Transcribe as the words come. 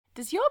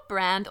Does your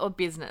brand or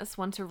business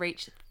want to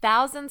reach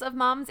thousands of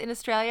mums in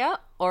Australia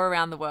or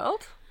around the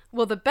world?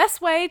 Well, the best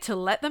way to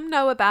let them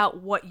know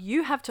about what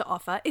you have to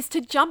offer is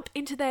to jump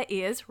into their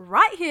ears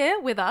right here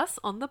with us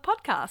on the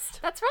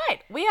podcast. That's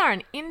right. We are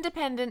an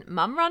independent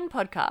mum-run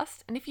podcast,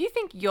 and if you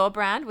think your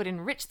brand would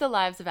enrich the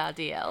lives of our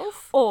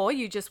DLs, Or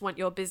you just want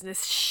your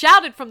business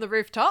shouted from the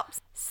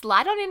rooftops,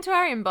 slide on into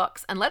our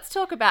inbox and let's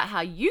talk about how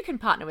you can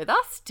partner with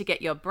us to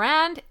get your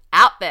brand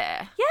out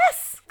there.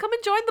 yes, come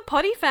and join the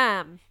Poddy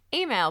fam.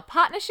 Email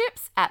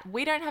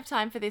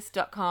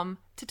partnerships@wedon'thavetimeforthis.com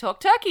to talk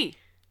turkey.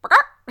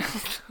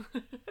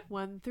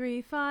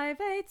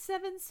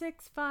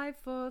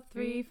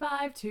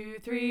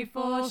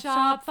 1-358-765-4-3-5-2-3-4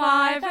 sharp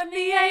 5, and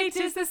the 8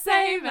 is the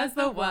same as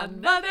the 1,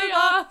 nothing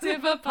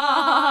octave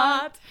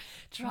apart.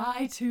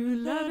 Try to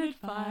learn it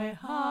by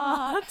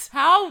heart.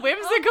 How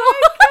whimsical.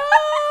 Oh my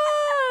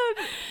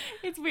God.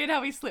 It's weird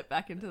how we slip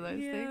back into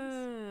those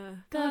things.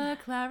 The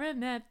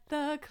clarinet,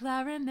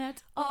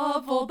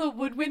 of all the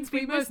woodwinds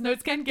we most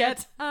notes can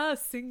get. A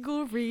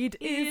single reed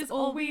is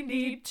all we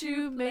need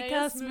to make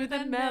a smooth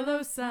and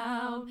mellow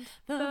sound.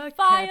 The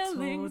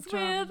violins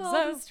with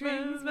all the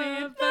strings,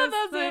 with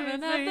the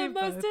women have the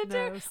most to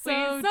do.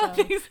 So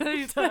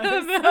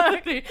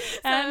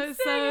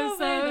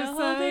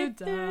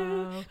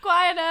down.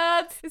 Quiet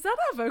nerds. Is that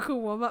our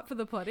vocal warm-up for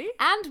the potty?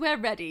 And we're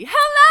ready.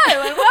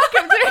 Hello and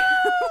welcome to...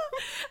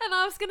 And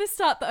I was going to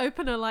start the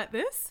opener like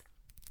this.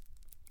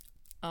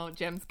 Oh,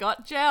 Gem's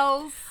got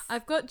gels.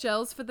 I've got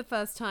gels for the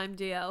first time,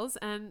 DLs,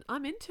 and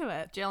I'm into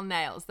it. Gel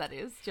nails, that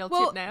is. Gel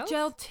Well, tip nails.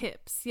 gel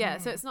tips, yeah.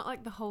 So it's not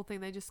like the whole thing.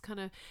 They just kind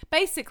of...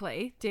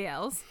 Basically,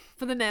 DLs,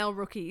 for the nail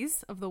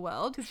rookies of the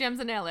world. Because Gem's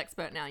a nail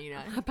expert now, you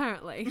know.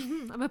 Apparently.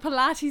 I'm a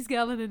Pilates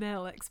girl and a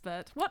nail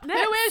expert. What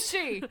next? Who is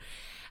she?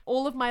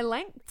 All of my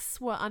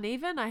lengths were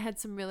uneven. I had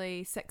some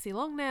really sexy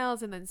long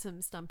nails and then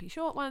some stumpy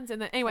short ones.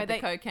 And then, anyway, The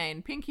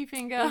cocaine pinky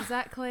finger.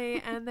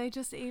 Exactly. And they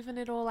just even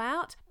it all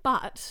out.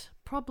 But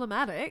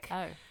problematic.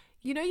 Oh.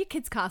 You know your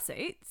kids' car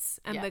seats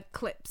and Yeah. the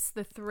clips,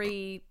 the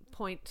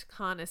 3-point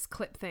harness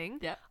clip thing?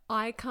 Yep.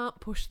 I can't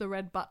push the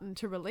red button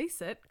to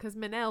release it because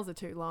my nails are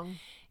too long.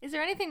 Is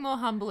there anything more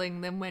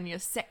humbling than when your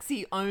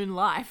sexy own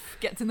life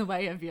gets in the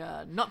way of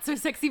your not so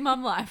sexy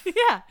mum life?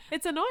 Yeah,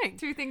 it's annoying.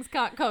 Two things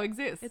can't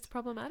coexist. It's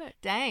problematic.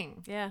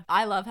 Dang. Yeah.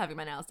 I love having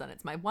my nails done.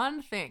 It's my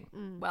one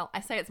thing. Well, I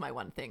say it's my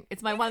one thing.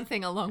 It's my one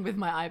thing along with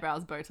my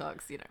eyebrows,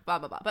 Botox, you know, blah,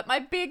 blah, blah. But my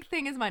big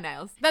thing is my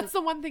nails. That's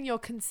the one thing you're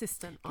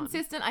consistent on.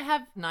 Consistent. I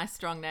have nice,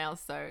 strong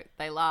nails, so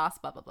they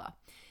last, blah, blah, blah.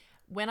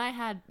 When I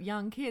had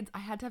young kids, I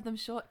had to have them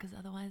short because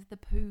otherwise the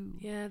poo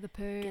Yeah, the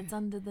poo. gets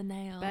under the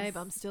nails. Babe,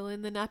 I'm still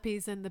in the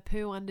nappies and the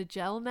poo under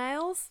gel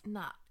nails.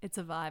 Nah, It's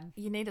a vibe.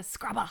 you need a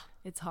scrubber.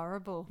 It's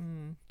horrible.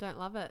 Don't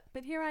love it.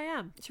 But here I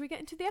am. Should we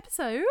get into the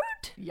episode?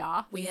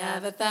 Yeah. We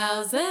have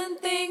 1,000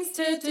 things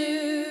to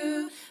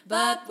do,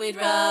 but we'd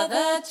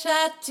rather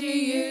chat to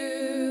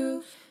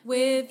you.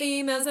 With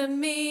emails and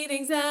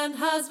meetings and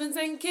husbands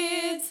and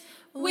kids,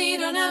 we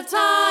don't have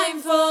time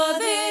for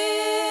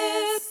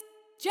this.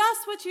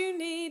 Just what you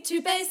need,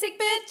 two basic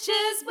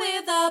bitches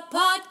with a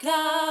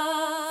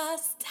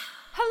podcast.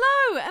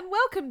 Hello and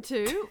welcome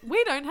to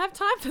We Don't Have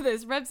Time for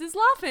This. Revs is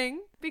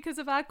laughing because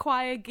of our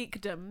choir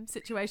geekdom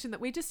situation that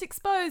we just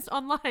exposed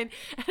online.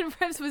 And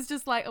Revs was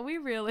just like, are we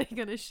really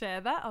going to share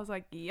that? I was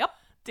like, yep.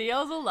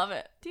 DLs will love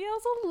it. DLs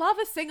will love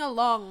a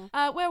sing-along.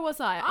 Where was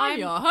I? I'm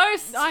your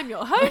host. I'm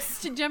your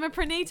host, Gemma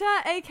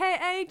Pranita,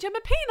 a.k.a. Gemma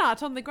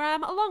Peanut on the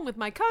gram, along with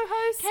my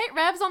co-host... Kate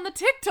Ravs on the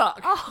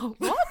TikTok. Oh,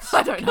 what?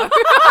 I don't know.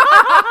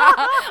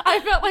 I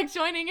felt like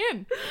joining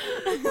in.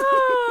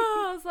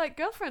 Oh, I was like,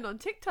 girlfriend on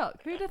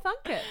TikTok. Who'd have thunk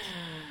it?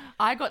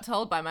 I got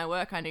told by my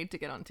work I need to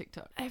get on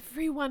TikTok.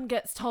 Everyone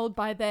gets told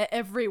by their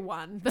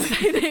everyone that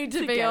they need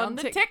to be get on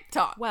the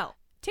TikTok. Well,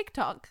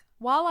 TikTok,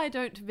 while I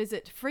don't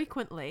visit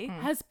frequently,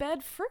 has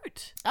bad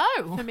fruit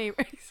Oh. for me.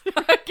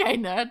 Okay,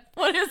 nerd.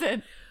 What is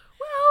it?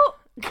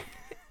 Well,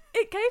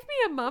 it gave me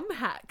a mum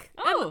hack.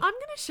 Oh. And I'm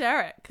going to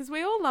share it because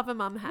we all love a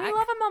mum hack. We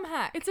love a mum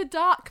hack. It's a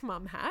dark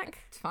mum hack.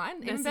 It's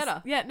fine. Even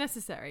better. Yeah,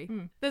 necessary.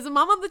 There's a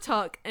mum on the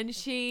talk and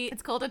she...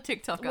 It's called a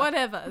TikToker.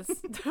 Whatever.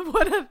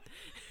 Whatever.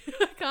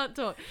 I can't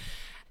talk.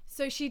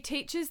 So she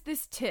teaches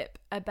this tip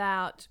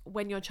about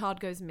when your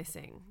child goes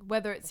missing,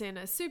 whether it's in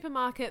a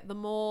supermarket, the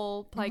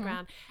mall,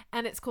 playground,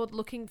 and it's called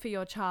looking for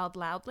your child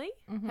loudly.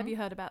 Have you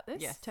heard about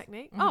this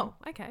technique? Oh,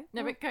 okay.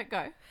 No, but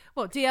go.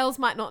 Well, DLs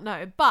might not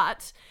know,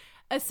 but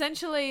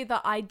essentially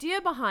the idea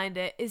behind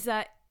it is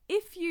that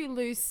if you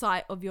lose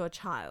sight of your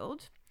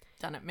child...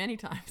 Done it many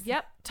times.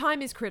 Yep.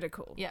 Time is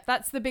critical. Yeah.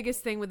 That's the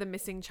biggest thing with a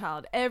missing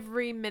child.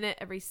 Every minute,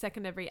 every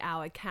second, every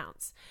hour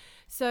counts.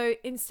 So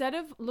instead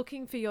of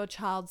looking for your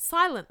child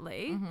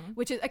silently,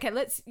 which is, okay,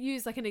 let's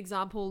use like an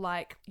example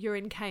like you're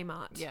in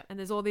Kmart and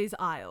there's all these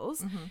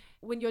aisles.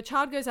 When your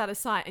child goes out of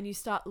sight and you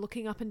start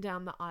looking up and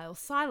down the aisle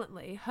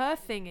silently, her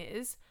thing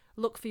is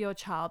look for your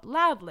child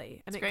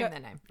loudly. And Scream their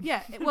name.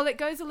 Yeah. Well, it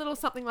goes a little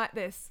something like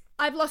this.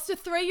 I've lost a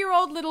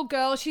 3-year-old little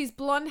girl. She's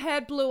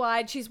blonde-haired,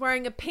 blue-eyed. She's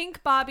wearing a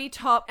pink Barbie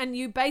top, and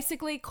you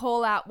basically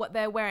call out what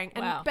they're wearing.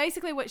 And Wow.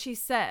 basically what she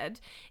said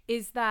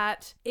is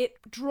that it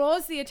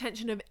draws the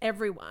attention of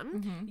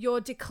everyone. You're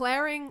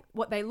declaring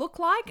what they look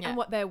like Yeah. and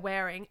what they're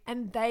wearing,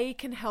 and they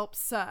can help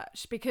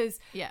search. Because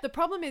Yeah. the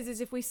problem is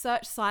if we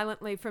search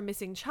silently for a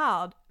missing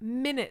child,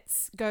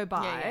 minutes go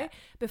by Yeah.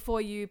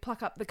 before you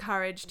pluck up the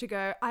courage to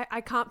go, I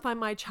can't find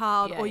my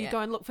child, Yeah, or you yeah. go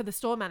and look for the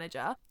store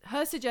manager.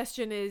 Her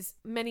suggestion is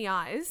many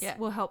eyes Yeah.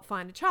 will help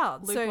find a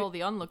child. Loop all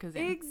the onlookers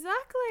in.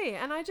 Exactly.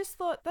 And I just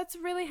thought that's a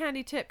really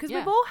handy tip, because Yeah.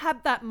 we've all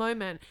had that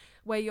moment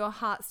where your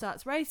heart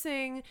starts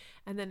racing,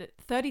 and then at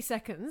 30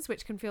 seconds,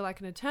 which can feel like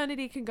an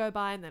eternity, can go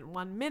by, and then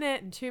 1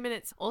 minute and 2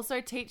 minutes.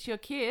 Also, teach your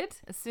kid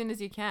as soon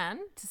as you can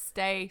to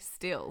stay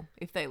still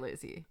if they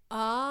lose you.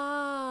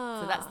 Ah.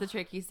 So that's the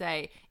trick. You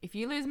say, if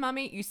you lose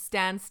mummy, you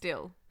stand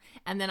still.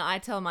 And then I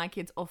tell my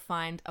kids, or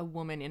find a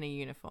woman in a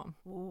uniform.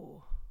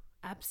 Ooh.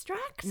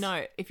 Abstract?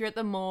 No, if you're at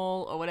the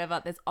mall or whatever,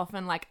 there's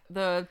often like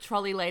the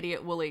trolley lady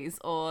at Woolies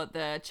or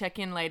the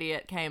check-in lady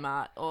at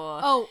Kmart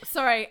or... Oh,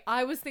 sorry.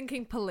 I was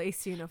thinking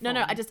police uniform.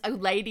 No, I just a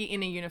lady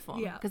in a uniform.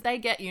 Yeah. Because they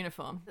get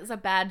uniform. There's a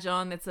badge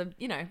on, it's a,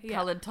 Yeah.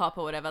 coloured top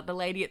or whatever. The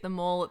lady at the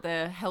mall at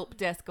the help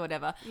desk or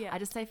whatever. Yeah. I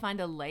just say find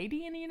a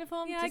lady in a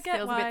uniform. Yeah, It I just get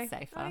feels why. a bit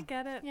safer. I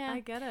get it. Yeah.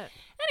 I get it.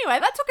 Anyway,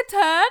 that took a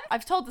turn.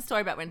 I've told the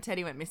story about when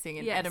Teddy went missing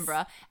in Yes.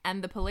 Edinburgh,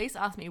 and the police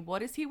asked me,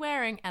 what is he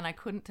wearing? And I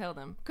couldn't tell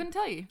them. Couldn't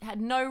tell you.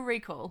 Had no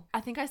recall.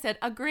 I think I said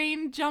a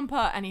green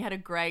jumper, and he had a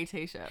grey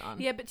t-shirt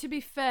on. Yeah, but to be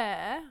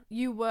fair,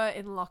 you were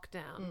in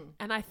lockdown.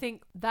 And I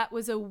think that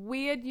was a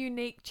weird,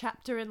 unique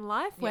chapter in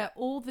life where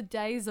Yeah. all the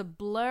days are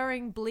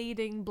blurring,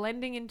 bleeding,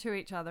 blending into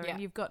each other, Yeah.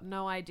 and you've got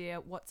no idea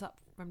what's up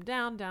from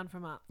down, down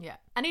from up. Yeah.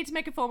 I need to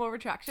make a formal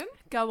retraction.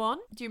 Go on.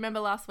 Do you remember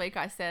last week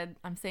I said,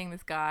 I'm seeing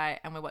this guy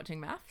and we're watching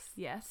maths?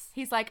 Yes.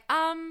 He's like,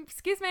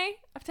 excuse me,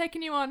 I've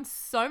taken you on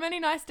so many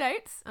nice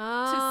dates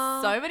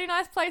Ah. to so many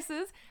nice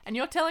places, and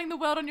you're telling the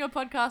world on your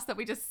podcast that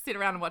we just sit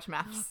around and watch Oh,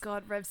 maths.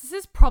 God, Revs, this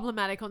is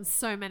problematic on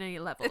so many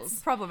levels. It's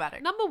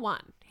problematic. Number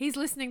one, he's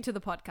listening to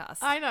the podcast.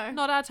 I know.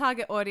 Not our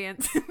target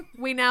audience.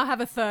 We now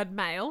have a third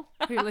male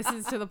who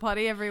listens to the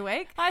potty every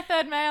week. Hi,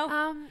 third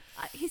male.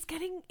 He's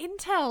getting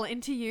intel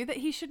into you that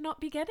he should not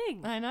be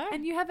getting. I know.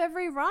 And you have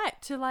every right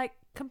to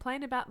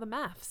complain about the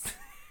maths.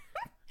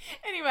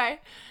 Anyway,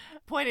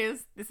 point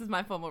is, this is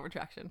my formal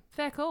retraction.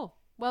 Fair call.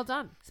 Well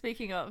done.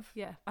 Speaking of,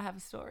 Yeah. I have a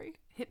story.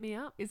 Hit me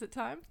up. Is it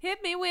time?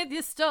 Hit me with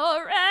your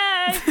story.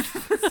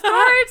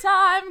 Story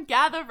time,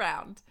 gather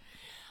round.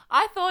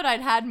 I thought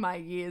I'd had my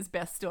year's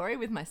best story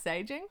with my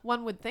saging.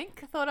 One would think.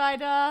 I thought I'd,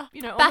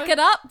 Back it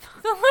up.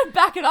 I'd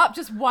back it up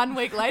just 1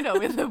 week later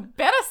with a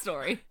better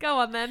story. Go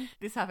on then.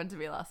 This happened to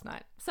me last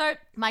night. So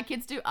my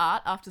kids do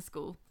art after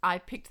school. I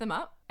picked them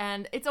up,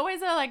 and it's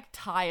always a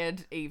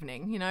tired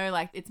evening,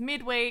 it's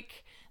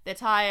midweek. They're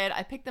tired.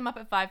 I pick them up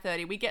at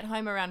 5:30. We get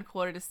home around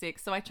 5:45.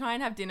 So I try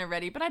and have dinner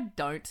ready, but I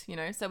don't,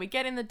 So we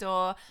get in the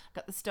door,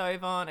 got the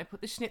stove on, I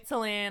put the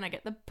schnitzel in, I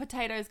get the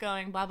potatoes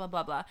going, blah, blah,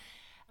 blah, blah.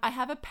 I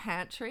have a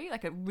pantry,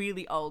 like a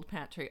really old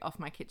pantry off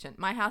my kitchen.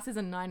 My house is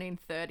a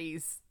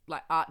 1930s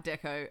Art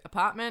Deco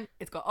apartment.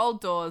 It's got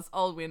old doors,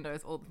 old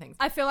windows, all the things.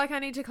 I feel like I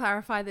need to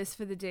clarify this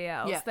for the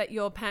DLs, Yeah. that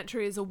your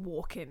pantry is a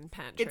walk-in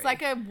pantry. It's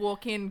like a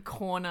walk-in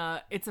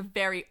corner. It's a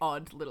very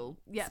odd little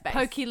space.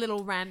 pokey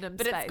little random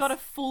But space. it's got a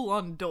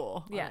full-on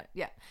door. on Yeah. it.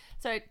 Yeah.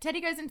 So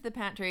Teddy goes into the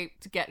pantry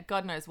to get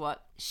God knows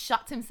what,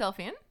 shuts himself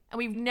in, and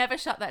we've never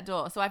shut that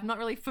door, so I'm not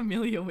really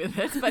familiar with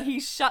it, but he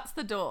shuts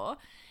the door,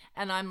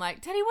 and I'm like,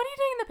 Teddy, what are you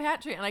doing in the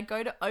pantry? And I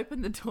go to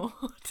open the door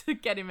to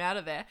get him out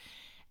of there,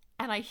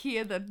 and I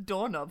hear the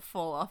doorknob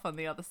fall off on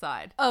the other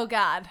side. Oh,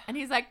 God. And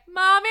he's like,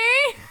 Mommy!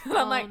 And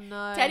I'm Oh, like,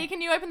 no. Teddy,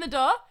 can you open the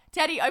door?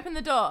 Teddy, open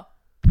the door.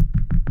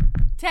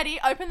 Teddy,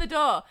 open the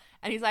door.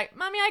 And he's like,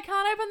 Mommy, I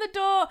can't open the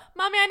door.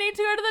 Mommy, I need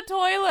to go to the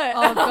toilet.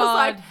 Oh, And I was God.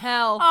 like,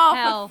 hell. oh,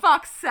 hell. for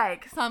fuck's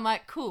sake. So I'm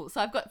like, cool.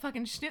 So I've got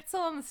fucking schnitzel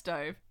on the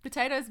stove,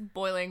 potatoes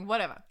boiling,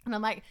 whatever. And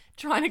I'm like,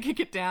 trying to kick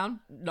it down,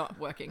 not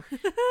working.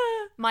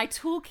 My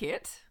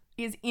toolkit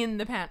is in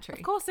the pantry.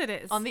 Of course it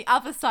is. On the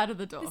other side of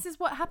the door. This is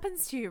what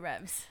happens to you,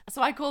 Revs.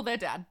 So I called their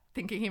dad,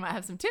 thinking he might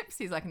have some tips.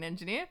 He's like an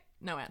engineer.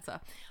 No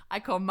answer. I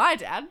call my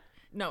dad.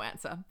 No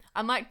answer.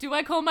 I'm like, do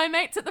I call my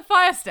mates at the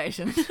fire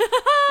station? Is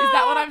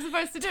that what I'm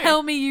supposed to do?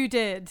 Tell me you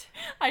did.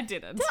 I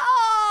didn't.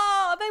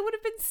 Oh, they would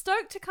have been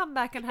stoked to come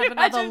back and have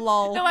another Imagine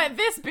lol. They're like,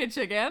 this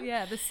bitch again.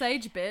 Yeah, the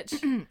sage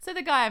bitch. So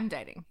the guy I'm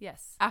dating,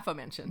 Yes.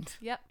 aforementioned,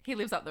 Yep. he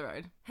lives up the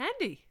road.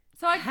 Handy.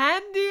 So I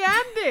Handy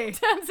Andy.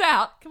 turns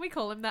out, Can we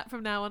call him that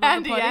from now on?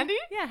 Handy the potty? Andy?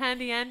 Yeah,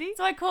 Handy Andy.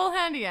 so I call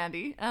Handy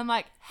Andy, and I'm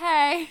like,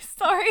 hey,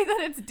 sorry that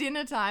it's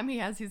dinner time. He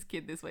has his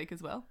kid this week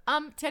as well.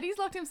 Teddy's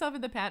locked himself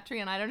in the pantry,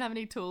 and I don't have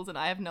any tools, and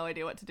I have no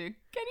idea what to do.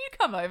 Can you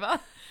come over?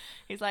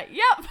 He's like,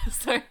 yep.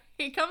 So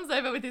He comes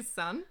over with his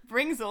son,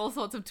 brings all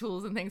sorts of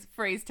tools and things,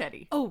 frees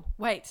Teddy. Oh,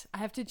 wait, I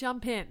have to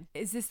jump in.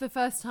 Is this the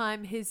first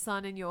time his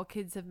son and your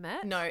kids have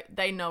met? No,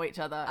 they know each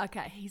other.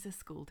 Okay. He's a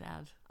school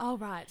dad. Oh,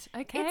 right.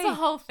 Okay. It's a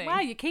whole thing. Wow,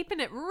 you're keeping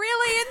it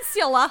really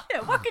insular.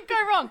 Yeah, what could go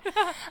wrong?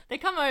 They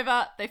come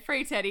over, they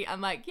free Teddy.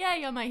 I'm like, yeah,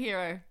 you're my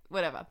hero.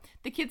 Whatever.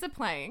 The kids are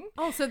playing.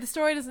 Oh, so the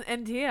story doesn't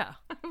end here.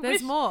 There's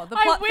Wish- more. The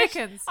I plot wish-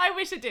 thickens. I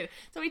wish it did.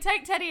 So we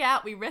take Teddy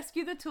out, we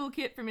rescue the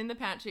toolkit from in the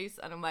pantries,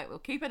 and I'm like, we'll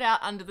keep it out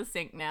under the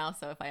sink now,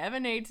 so if I ever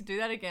need to do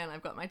that again,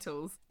 I've got my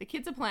tools. The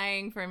kids are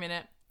playing for a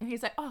minute, and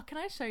he's like, oh, can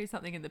I show you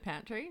something in the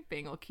pantry?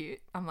 Being all cute.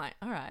 I'm like,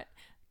 all right,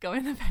 go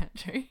in the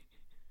pantry.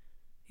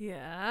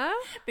 Yeah.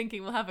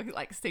 Thinking we'll have a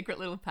like secret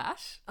little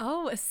pash.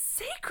 Oh, a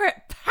secret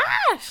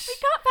pash. We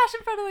can't pash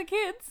in front of the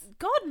kids.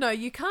 God, no,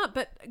 you can't.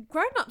 But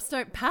grown-ups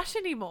don't pash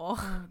anymore.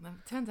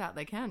 Turns out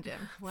they can,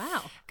 Jem.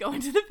 Wow. Go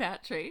into the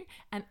pantry,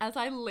 and as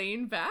I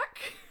lean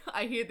back,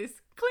 I hear this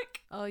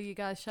click. Oh, you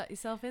guys shut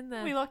yourself in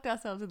there. We locked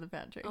ourselves in the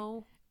pantry.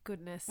 Oh,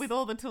 goodness. With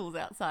all the tools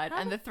outside,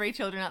 and the 3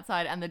 children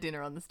outside, and the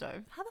dinner on the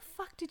stove. How the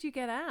fuck did you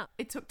get out?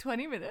 It took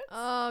 20 minutes.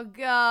 Oh,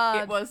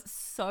 God. It was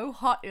so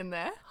hot in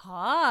there.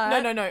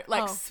 hot. No,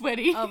 like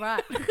sweaty. Oh,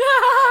 right.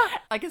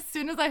 Like as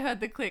soon as I heard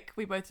the click,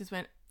 we both just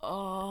went,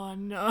 oh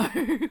no.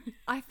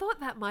 I thought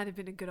that might have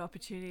been a good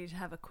opportunity to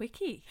have a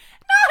quickie.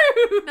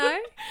 No! No?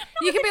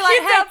 You the can be kids like,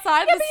 hey, outside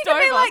yeah, the but you can stove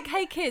be on. like,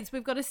 hey kids,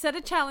 we've got to set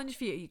a challenge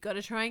for you. You've got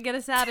to try and get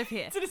us out of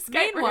here. It's an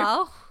escape room.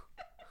 Meanwhile,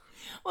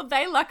 Well,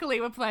 they luckily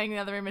were playing in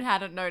the other room and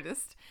hadn't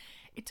noticed.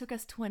 It took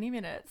us 20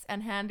 minutes,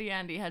 and Handy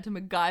Andy had to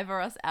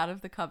MacGyver us out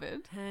of the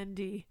cupboard.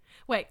 Handy.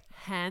 Wait,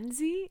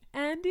 Handsy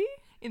Andy?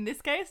 In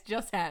this case,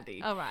 just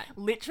Handy. Oh, right.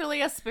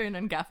 Literally a spoon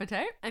and gaffer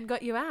tape And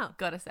got you out.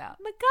 got us out.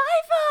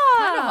 MacGyver!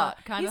 Kinda hot,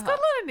 kinda He's got hot.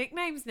 a lot of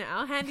nicknames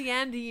now. Handy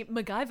Andy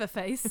MacGyver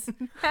face.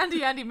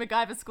 Handy Andy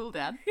MacGyver school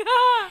dad.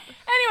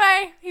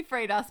 Anyway, he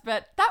freed us,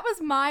 but that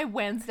was my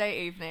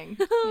Wednesday evening.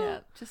 Yeah,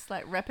 just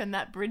like repping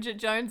that Bridget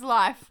Jones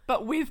life,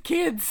 but with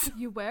kids.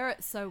 You wear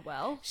it so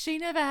well. She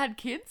never had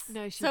kids.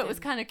 No, she So it was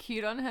didn't. kind of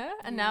cute on her.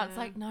 And now it's Yeah.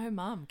 like, no,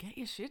 mum, get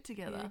your shit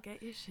together. Yeah,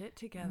 get your shit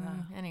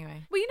together.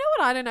 Anyway. Well, you know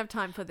what I don't have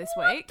time for this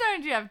What week?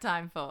 don't you have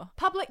time for?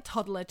 Public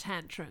toddler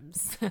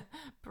tantrums.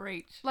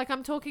 Breach. Like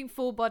I'm talking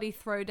full body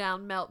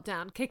throwdown,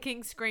 meltdown,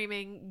 kicking,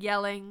 screaming,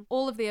 yelling,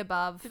 all of the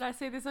above. Did I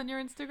see this on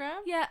your Instagram?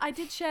 Yeah, I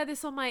did share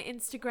this on my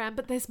Instagram,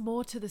 but there's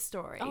more to the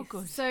story. Oh,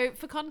 good. So,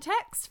 for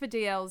context, for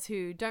DLs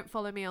who don't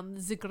follow me on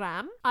the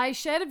gram, I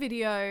shared a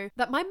video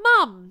that my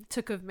mum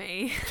took of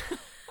me.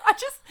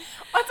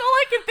 That's all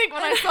I could think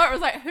when I saw it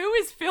was like, who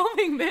is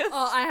filming this?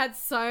 Oh, I had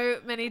so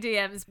many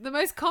DMs. The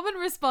most common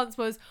response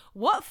was,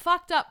 what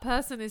fucked up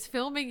person is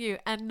filming you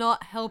and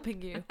not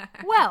helping you?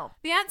 Well,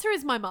 the answer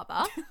is my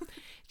mother.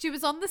 She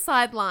was on the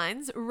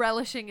sidelines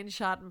relishing in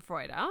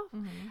Schadenfreude.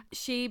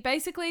 She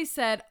basically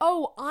said,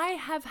 oh, I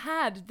have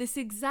had this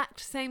exact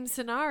same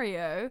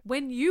scenario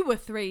when you were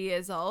 3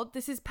 years old.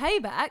 This is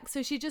payback.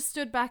 So she just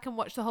stood back and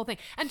watched the whole thing.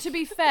 And to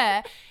be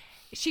fair,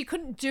 she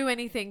couldn't do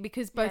anything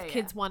because both Yeah, yeah.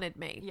 kids wanted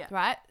me, Yeah.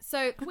 right?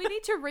 So we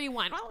need to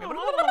rewind.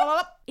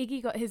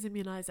 Iggy got his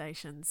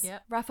immunizations.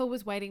 Yep. Rafa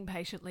was waiting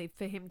patiently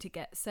for him to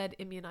get said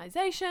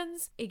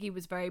immunizations. Iggy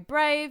was very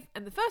brave.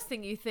 And the first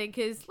thing you think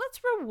is,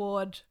 let's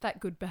reward that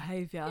good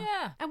behavior.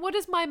 Yeah. And what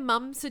does my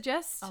mum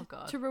suggest Oh,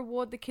 God. to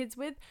reward the kids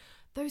with?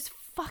 Those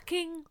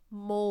fucking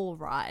mall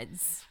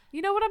rides.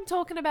 You know what I'm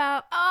talking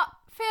about?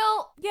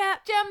 Phil, Yeah.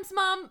 Jem's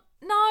mum,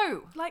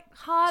 no. Like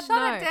hard Shut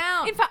no. it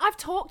down. In fact, I've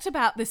talked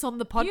about this on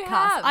the podcast.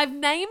 have. I've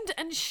named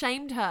and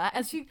shamed her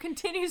as She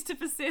continues to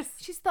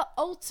persist. she's the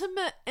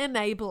ultimate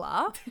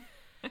enabler.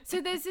 So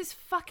there's this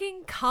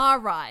fucking car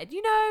ride,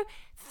 you know,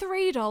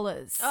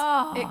 $3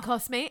 Oh. it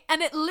cost me,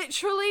 and it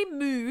literally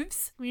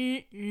moves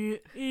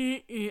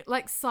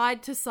like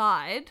side to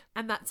side,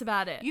 and that's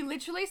about it. You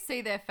literally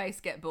see their face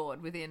get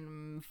bored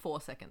within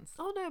 4 seconds.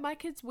 Oh no, my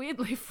kids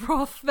weirdly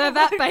froth. They're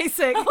that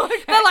basic. Okay.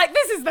 They're like,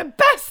 this is the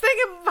best thing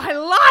in my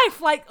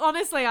life. Like,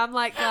 honestly, I'm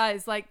like,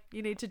 guys, like,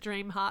 you need to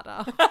dream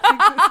harder.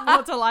 There's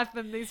more to life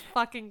than these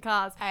fucking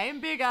cars. Aim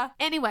bigger.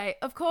 Anyway,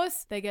 of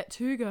course, they get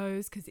 2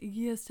 goes because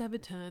Iggy has to have a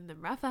turn,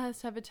 then Rafa has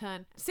to have a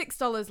turn.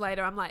 $6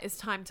 later, I'm like, it's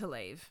time to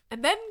leave.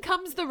 And then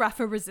comes the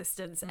Rafa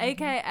resistance,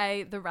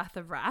 aka the Wrath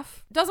of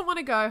Raf. Doesn't want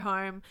to go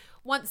home,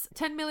 wants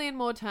 10 million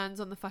more turns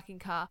on the fucking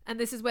car. And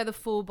this is where the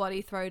full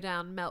body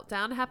throwdown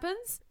meltdown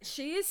happens.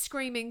 She is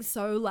screaming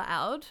so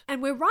loud,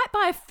 and we're right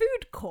by a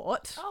food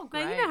court. Oh, Now,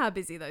 you great. know how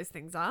busy those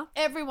things are.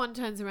 Everyone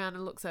turns around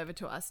and looks over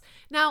to us.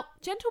 Now,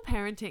 gentle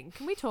parenting.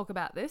 Can we talk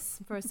about this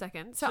for a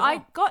second? So Sure.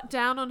 I got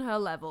down on her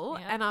level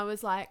Yeah. and I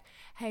was like,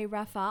 hey,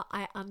 Rafa,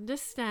 I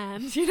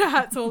understand. You know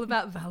how it's all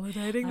about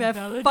validating their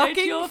Validate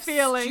fucking your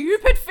feelings.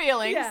 Stupid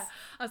feelings. Yeah.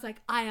 I was like,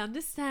 I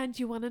understand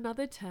you want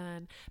another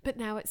turn, but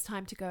now it's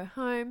time to go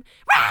home.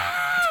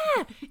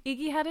 Rah!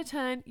 Iggy had a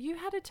turn. You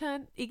had a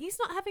turn. Iggy's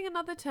not having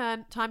another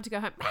turn. Time to go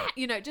home. Rah!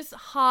 You know, just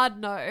hard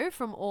no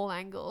from all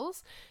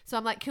angles. So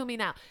I'm like, kill me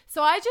now.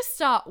 So I just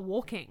start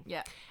walking.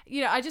 Yeah.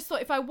 You know, I just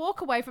thought if I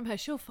walk away from her,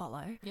 she'll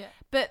follow. Yeah.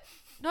 But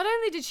Not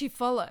only did she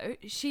follow,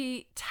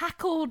 she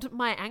tackled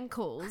my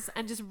ankles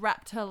and just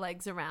wrapped her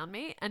legs around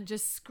me and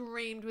just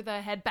screamed with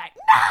her head back,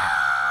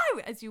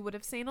 no! As you would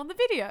have seen on the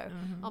video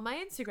on my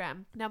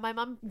Instagram. Now, my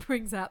mum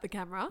brings out the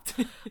camera,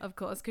 of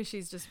course, because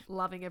she's just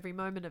loving every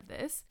moment of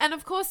this. And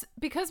of course,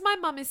 because my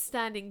mum is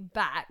standing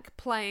back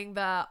playing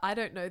the I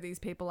don't know these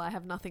people, I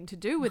have nothing to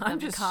do with them I'm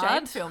just card.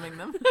 shame filming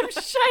them. I'm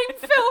shame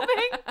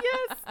filming.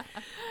 Yes.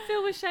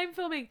 Phil was shame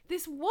filming.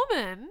 This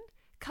woman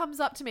comes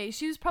up to me.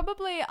 She was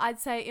probably, I'd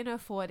say, in her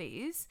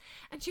 40s.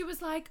 And she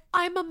was like,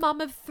 I'm a mum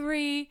of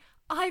 3.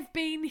 I've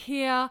been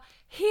here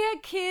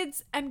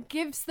kids, and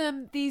gives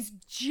them these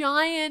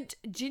giant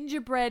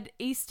gingerbread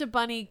Easter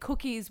bunny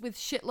cookies with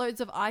shitloads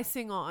of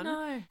icing on.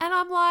 No. And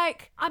I'm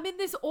like, I'm in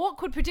this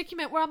awkward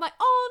predicament where I'm like,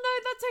 oh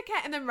no, that's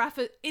okay. And then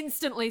Rafa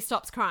instantly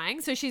stops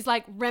crying. So she's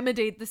like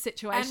remedied the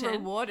situation. And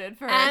rewarded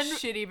for her And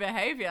shitty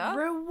behaviour.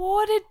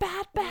 Rewarded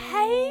bad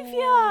behavior.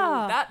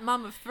 That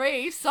mum of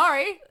 3,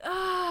 sorry.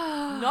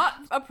 Not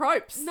a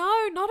propes.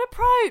 No, not a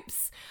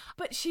propes.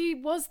 But she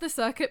was the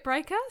circuit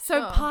breaker.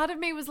 So Oh. part of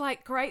me was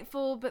like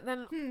grateful, but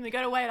then We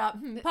got to wait up.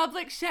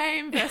 Public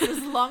shame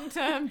versus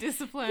long-term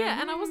discipline.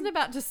 yeah, and I wasn't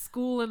about to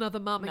school another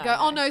mum and No, go,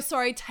 oh no. no,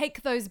 sorry,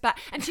 take those back.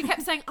 And she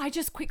kept saying, I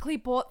just quickly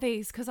bought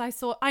these because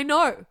I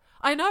know.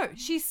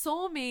 She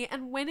saw me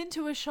and went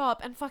into a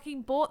shop and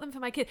fucking bought them for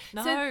my kid.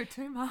 No, So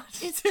too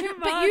much. it's too true,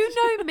 much. but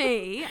you know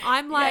me.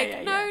 I'm like,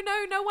 yeah, no,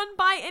 yeah. no one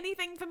buy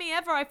anything for me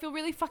ever. I feel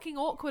really fucking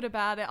awkward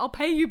about it. I'll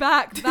pay you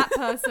back, that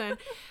person.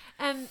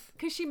 And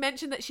because she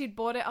mentioned that she'd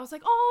bought it, I was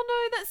like, oh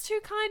no, that's too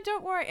kind.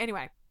 Don't worry.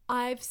 Anyway,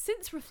 I've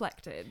since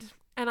reflected,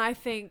 and I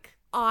think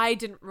I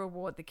didn't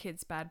reward the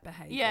kids' bad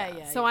behavior.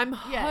 Yeah. So I'm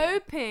Yeah.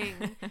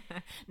 hoping.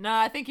 No,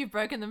 I think you've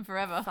broken them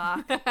forever.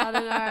 Fuck. I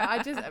don't know.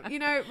 I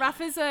just,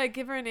 Rafa's a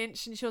give her an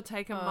inch and she'll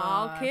take a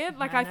mile kid.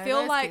 Like, I know feel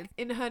those like kids.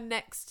 in her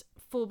next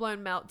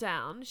full-blown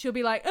meltdown, she'll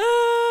be like,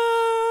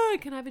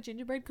 can I have a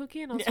gingerbread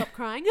cookie? And I'll stop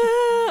crying.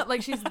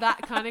 Like, she's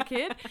that kind of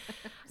kid.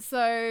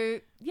 So,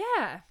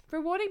 yeah,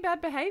 rewarding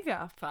bad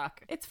behavior.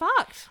 Fuck. It's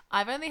fucked.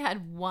 I've only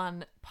had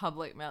one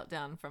public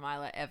meltdown from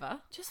Isla ever.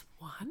 Just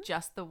one?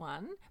 Just the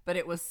one, but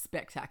it was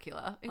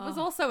spectacular. It was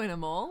also in a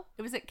mall.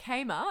 It was at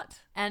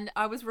Kmart, and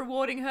I was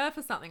rewarding her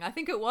for something. I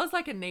think it was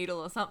like a needle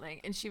or something,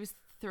 and she was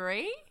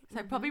 3,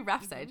 so probably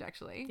Raf's age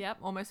actually. Yep.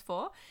 Almost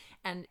 4.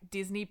 And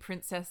Disney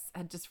Princess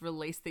had just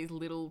released these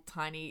little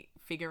tiny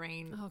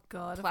figurine Oh,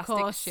 God, of plastic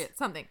course. shit,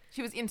 something.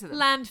 She was into them.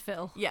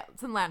 Landfill. Yeah,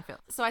 it's in landfill.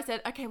 So I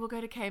said, okay, we'll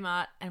go to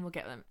Kmart and we'll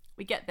get them.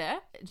 We get there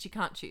and she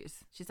can't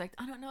choose. She's like,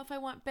 I don't know if I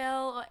want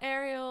Belle or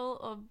Ariel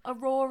or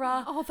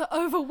Aurora. Oh, the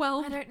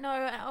overwhelm. I don't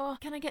know. Oh,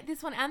 can I get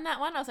this one and that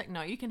one? I was like,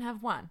 no, you can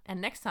have one.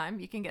 And next time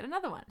you can get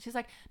another one. She's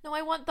like, no,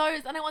 I want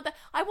those and I want that.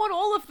 I want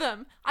all of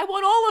them. I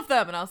want all of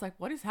them. And I was like,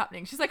 what is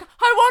happening? She's like,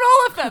 I want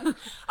all of them.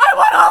 I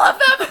want all of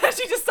them. And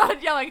she just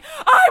started yelling,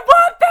 I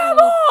want them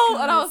all.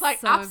 God, and I was like,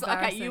 so absolutely. Okay,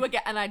 embarrassing. you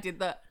get, and I did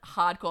the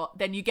hardcore.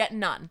 Then you get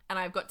none. And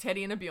I've got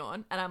Teddy and a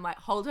Bjorn. And I'm like,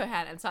 hold her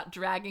hand and start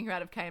dragging her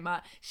out of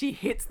Kmart. She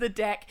hits the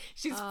deck.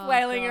 She's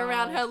flailing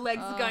around. Her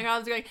legs are going,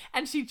 arms are going.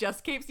 And she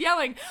just keeps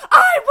yelling,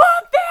 I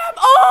want them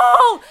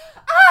all.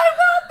 I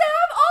want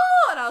them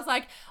all. And I was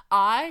like,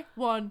 I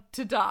want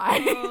to die.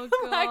 Oh,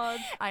 Like, God.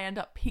 I end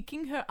up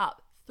picking her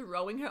up,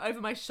 throwing her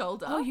over my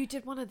shoulder. Oh, you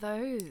did one of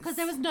those. Because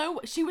there was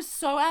she was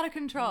so out of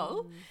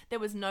control. There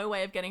was no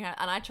way of getting her.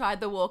 And I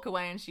tried the walk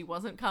away and she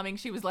wasn't coming.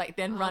 She was like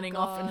then running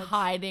off and God.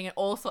 hiding and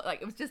all sorts.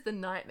 Like, it was just a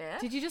nightmare.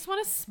 Did you just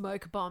want to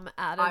smoke bomb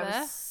out of I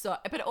there? was so,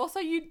 but also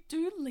you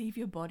do leave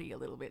your body a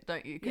little bit,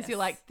 don't you? Because Yes. you're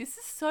like, this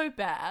is so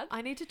bad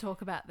I need to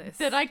talk about this.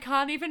 that I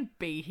can't even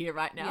be here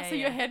right now. Yeah, so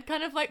yeah. your head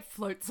kind of like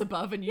floats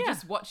above and you Yeah.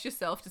 just watch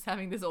yourself just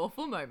having this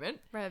awful moment.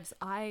 Revs,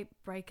 I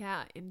break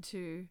out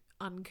into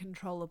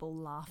uncontrollable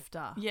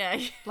laughter. Yeah.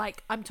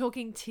 Like, I'm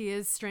talking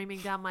tears streaming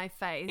down my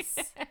face.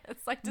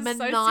 It's like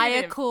dissociative.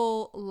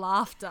 Maniacal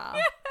laughter.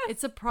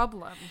 It's a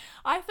problem.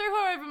 I threw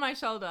her over my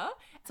shoulder.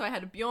 So I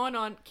had a Bjorn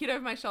on, kid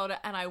over my shoulder,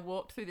 and I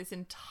walked through this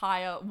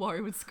entire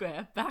Warriewood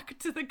Square back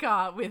to the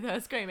car with her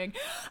screaming,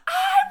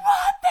 I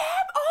want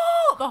them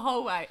all! The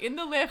whole way. In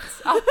the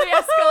lift, up the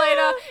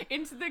escalator,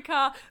 into the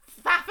car,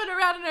 faffing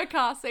around in her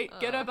car seat,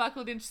 get her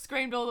buckled in, she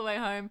screamed all the way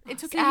home. It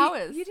took So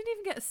hours. You didn't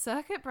even get a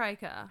circuit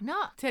breaker. No,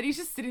 Teddy's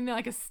just sitting there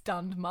like a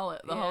stunned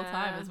mullet the whole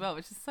time Yeah. as well,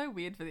 which is so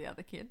weird for the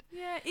other kid.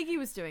 Yeah, Iggy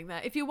was doing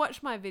that. If you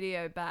watch my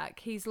video back,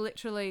 he's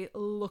literally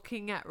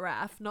looking at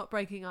Raph, not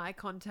breaking eye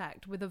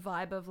contact, with a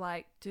vibe of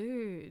like,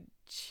 dude,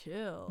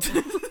 chill.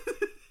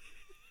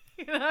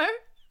 You know?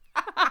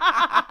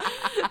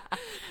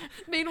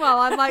 Meanwhile,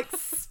 I'm like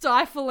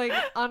stifling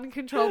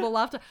uncontrollable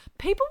laughter.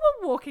 People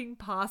were walking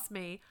past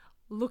me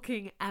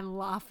looking and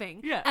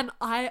laughing. Yeah. And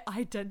I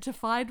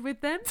identified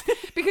with them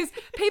because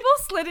people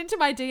slid into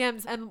my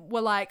DMs and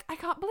were like, I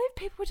can't believe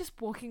people were just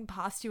walking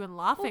past you and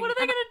laughing. Well, what are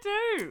they And going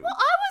to do? well,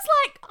 I was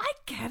like, I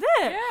get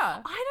it.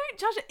 Yeah. I don't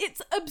judge it.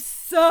 It's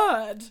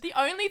absurd. The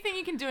only thing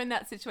you can do in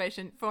that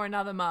situation for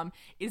another mum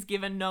is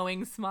give a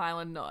knowing smile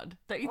and nod.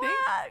 Don't you think?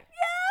 Yeah.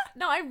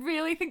 No, I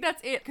really think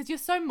that's it because you're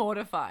so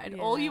mortified.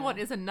 All you Yeah. want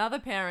is another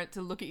parent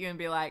to look at you and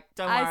be like,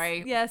 don't I s-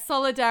 worry. Yeah,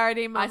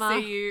 solidarity, mama. I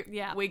see you.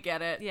 Yeah. We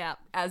get it. Yeah.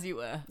 As you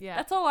were. Yeah.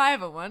 That's all I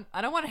ever want.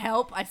 I don't want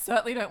help. I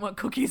certainly don't want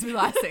cookies with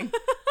icing.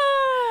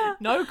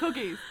 No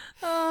cookies.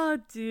 Oh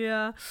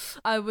dear.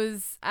 I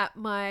was at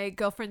my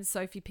girlfriend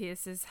Sophie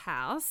Pierce's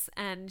house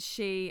and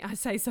I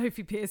say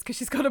Sophie Pierce because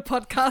she's got a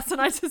podcast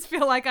and I just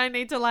feel like I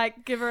need to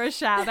like give her a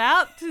shout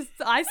out. Just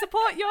I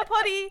support your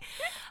potty.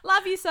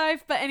 Love you,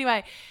 Soph. But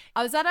anyway,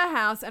 I was at her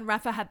house and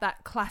Rafa had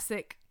that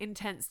classic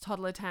intense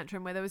toddler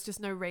tantrum where there was just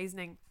no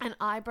reasoning. And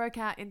I broke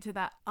out into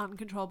that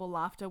uncontrollable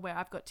laughter where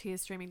I've got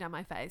tears streaming down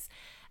my face.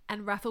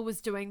 And Rafa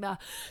was doing the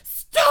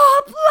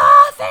stop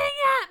laughing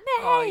at me.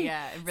 Oh,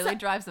 yeah. It really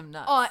drives them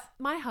nuts. Oh,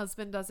 my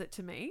husband does it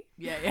to me.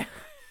 Yeah.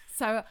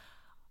 So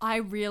I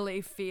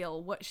really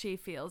feel what she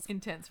feels.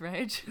 Intense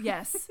rage.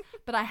 Yes,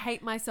 but I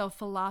hate myself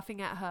for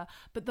laughing at her.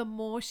 But the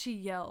more she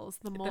yells,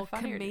 the more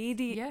funnier it is.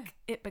 comedic Yeah.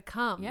 it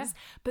becomes. Yeah.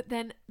 But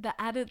then the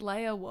added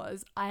layer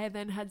was I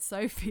then had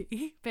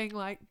Sophie being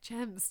like,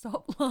 Jem,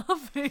 stop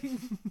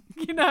laughing.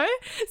 You know?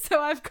 So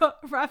I've got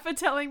Rafa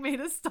telling me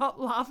to stop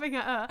laughing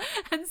at her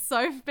and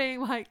Soph being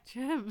like,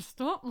 Jem,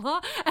 stop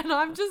laughing. And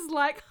I'm just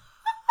like,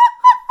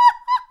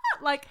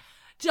 like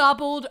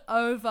doubled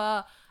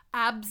over,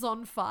 abs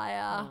on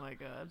fire. Oh my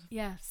God.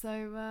 Yeah,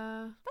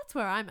 so that's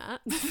where I'm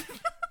at.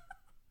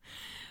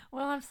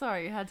 Well, I'm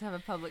sorry you had to have a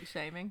public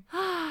shaming. But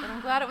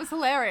I'm glad it was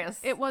hilarious.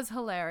 It was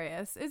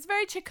hilarious. It's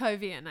very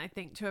Chekhovian, I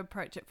think, to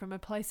approach it from a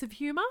place of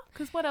humour.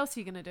 Because what else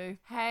are you going to do?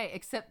 Hey,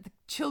 except the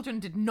children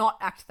did not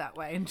act that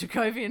way in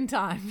Jacobian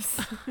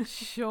times.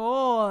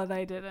 Sure,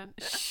 they didn't.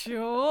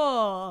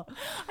 Sure.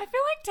 I feel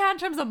like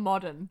tantrums are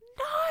modern.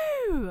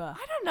 No.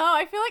 I don't know.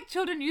 I feel like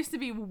children used to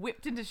be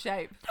whipped into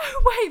shape. No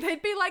way.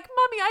 They'd be like,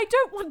 Mummy, I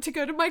don't want to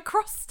go to my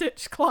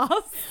cross-stitch class.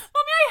 Mommy,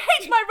 I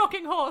hate my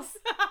rocking horse.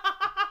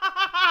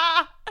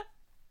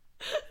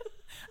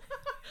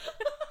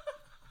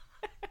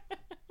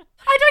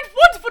 I don't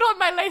want to put on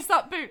my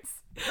lace-up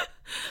boots.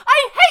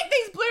 I hate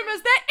these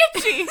bloomers.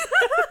 They're itchy.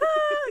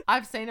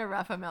 I've seen a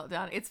Rafa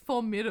meltdown. It's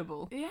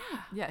formidable. Yeah.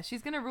 Yeah,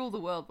 she's going to rule the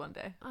world one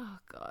day. Oh,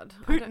 God.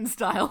 Putin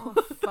style.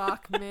 Oh,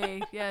 fuck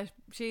me. Yeah,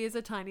 she is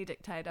a tiny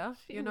dictator.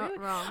 You're not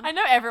wrong. I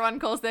know everyone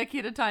calls their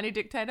kid a tiny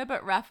dictator,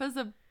 but Rafa's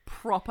a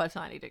proper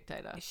tiny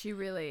dictator. She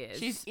really is.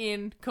 She's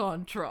in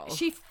control.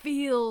 She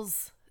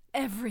feels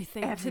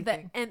everything to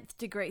Everything. the nth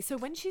degree. So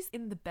when she's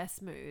in the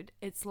best mood,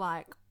 it's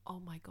like, oh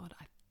my God,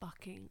 I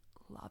fucking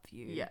love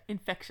you. Yeah,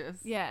 infectious.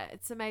 Yeah,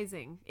 it's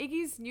amazing.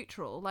 Iggy's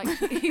neutral. Like,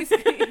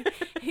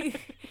 he,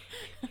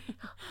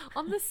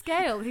 on the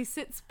scale, he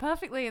sits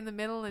perfectly in the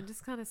middle and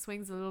just kind of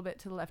swings a little bit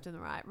to the left and the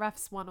right.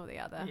 Raf's one or the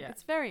other. Yeah.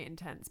 It's very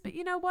intense. But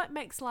you know what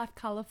makes life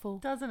colourful?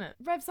 Doesn't it?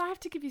 Revs, I have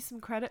to give you some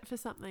credit for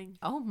something.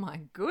 Oh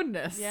my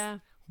goodness. Yeah.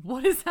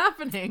 What is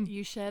happening?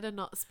 You shared a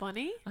Not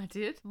Sponny. I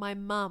did. My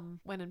mum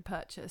went and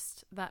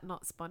purchased that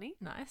Not Sponny.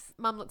 Nice.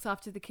 Mum looks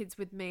after the kids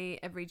with me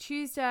every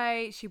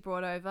Tuesday. She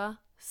brought over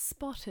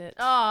Spot It.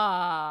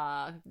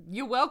 Ah,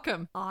 you're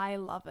welcome. I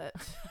love it.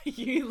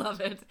 You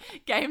love it.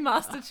 Game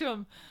Master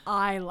Chum.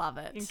 I love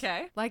it.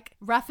 Okay. Like,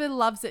 Rafa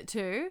loves it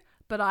too,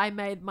 but I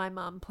made my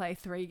mum play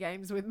 3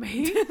 games with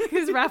me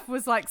because Raf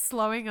was like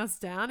slowing us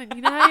down. And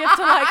you know how you have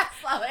to like...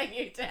 Slowing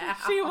you down.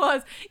 She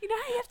was. You know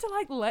how you have to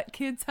like let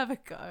kids have a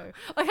go?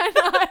 Like, I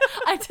know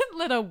I didn't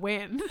let her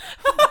win.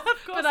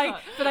 Of course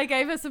not. But I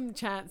gave her some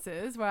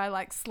chances where I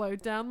like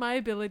slowed down my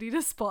ability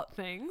to spot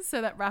things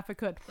so that Rafa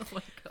could. Oh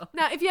my God.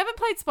 Now, if you haven't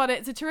played Spot It,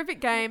 it's a terrific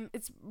game.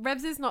 It's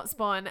Revs is Not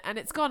Spawn, and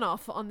it's gone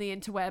off on the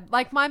interweb.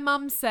 Like my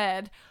mum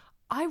said,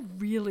 I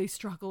really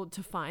struggled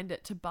to find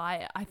it, to buy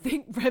it. I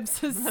think Revs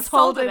has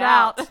sold it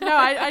out. No,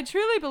 I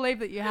truly believe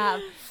that you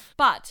have.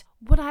 But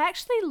what I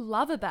actually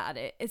love about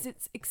it is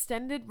it's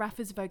extended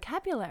Rafa's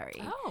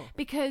vocabulary. Oh.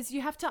 Because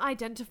you have to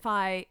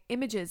identify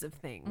images of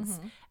things.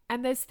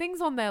 And there's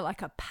things on there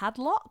like a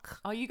padlock.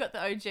 Oh, you got the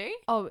OG?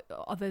 Oh,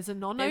 there's a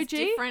non-OG. There's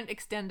different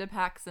extender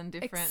packs and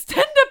different...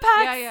 Extender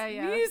packs.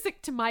 Yeah.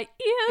 Music to my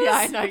ears. Yeah,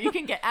 I know. You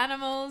can get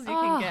animals. You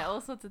Oh, can get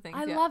all sorts of things.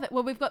 I yeah. love it.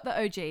 Well, we've got the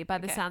OG by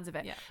the Okay, sounds of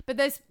it. yeah. But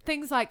there's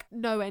things like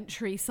no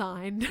entry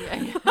sign.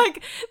 Yeah.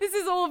 Like, this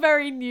is all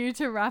very new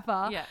to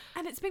Rafa. Yeah.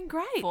 And it's been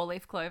great.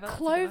 4-leaf clover. that's a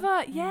good Clover,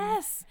 one.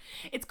 yes.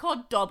 It's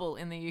called Dobble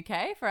in the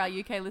UK for our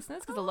UK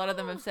listeners because a lot of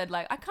them have said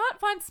like I can't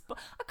find Spot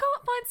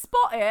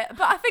It,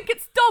 but I think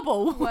it's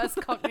Dobble. Worst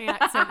Cockney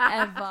accent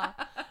ever.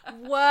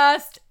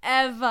 Worst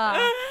ever.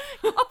 I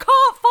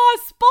can't find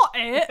Spot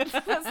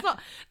It. That's not.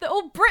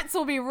 All Brits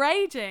will be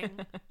raging.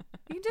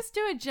 You can just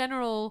do a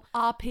general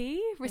RP,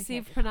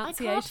 received I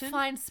pronunciation. can't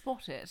find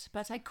Spot It,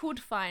 but I could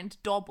find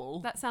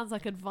Dobble. That sounds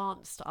like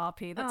advanced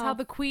RP. That's Oh, how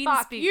the Queen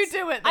fuck, speaks. you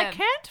do it I then.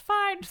 can't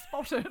find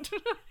Spotted.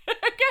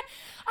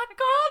 I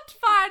can't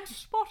find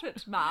spot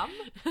it,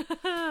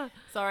 mum.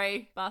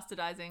 Sorry,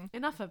 bastardizing.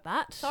 Enough of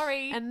that.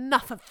 Sorry.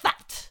 Enough of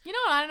that. You know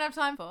what I don't have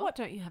time for? What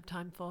don't you have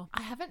time for?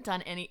 I haven't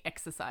done any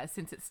exercise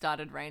since it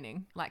started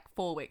raining, like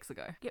 4 weeks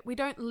ago. Yeah, we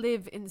don't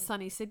live in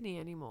sunny Sydney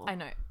anymore. I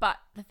know, but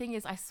the thing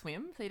is I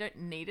swim, so you don't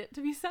need it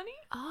to be sunny.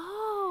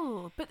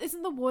 Oh, but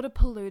isn't the water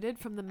polluted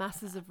from the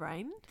masses of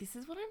rain? This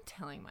is what I'm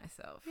telling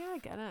myself. Yeah, I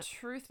get it.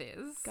 Truth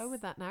is... Go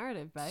with that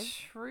narrative, babe.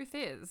 Truth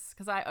is,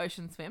 because I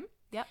ocean swim.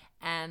 Yep.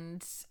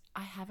 And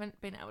I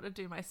haven't been able to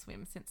do my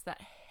swim since that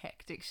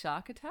hectic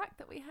shark attack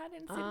that we had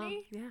in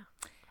Sydney. Yeah.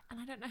 And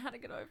I don't know how to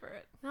get over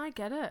it. No, I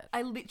get it.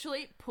 I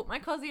literally put my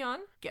cozy on,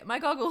 get my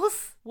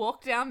goggles,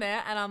 walk down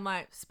there, and I'm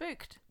like,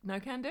 Spooked.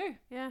 no can do.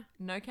 Yeah.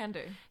 No can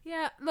do.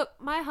 Yeah, look,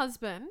 my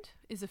husband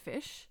is a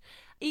fish,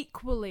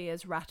 equally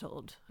as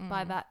rattled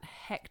by that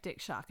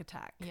hectic shark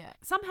attack. Yeah.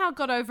 Somehow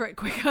got over it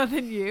quicker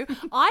than you.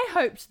 I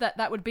hoped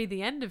that would be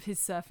the end of his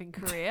surfing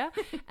career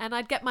and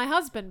I'd get my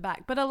husband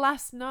back, but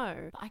alas,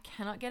 no. I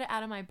cannot get it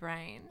out of my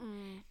brain.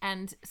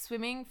 And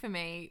swimming for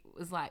me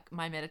was like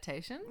my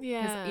meditation.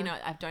 Yeah. Because, you know,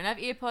 I don't have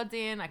earpods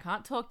in. I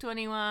can't talk to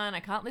anyone.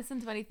 I can't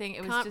listen to anything.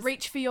 It was Can't just...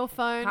 reach for your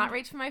phone. Can't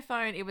reach for my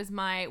phone. It was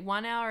my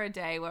 1 hour a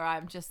day where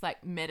I'm just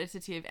like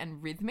meditative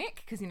and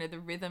rhythmic because, you know, the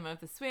rhythm of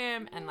the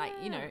swim and like,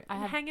 you know, I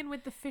have hanging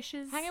with the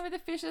fishes. hanging with the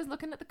fishes,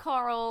 looking at the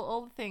coral,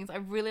 all the things. I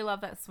really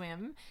love that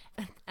swim.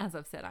 As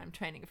I've said, I'm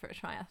training for a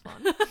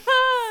triathlon.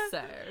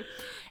 So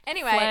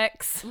anyway,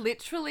 Flex.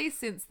 literally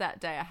since that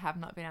day, I have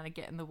not been able to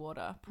get in the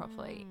water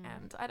properly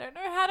and I don't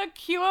know how to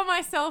cure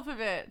myself of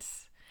it.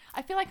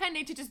 I feel like I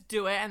need to just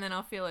do it and then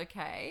I'll feel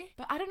okay.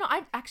 But I don't know.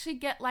 I actually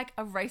get like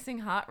a racing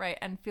heart rate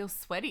and feel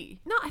sweaty.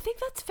 No, I think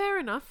that's fair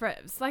enough,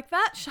 Revs. Like,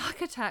 that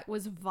shark attack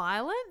was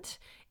violent.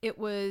 It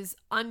was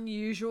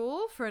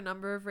unusual for a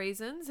number of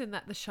reasons in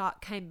that the shark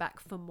came back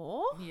for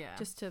more. Yeah.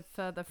 Just to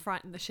further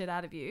frighten the shit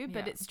out of you.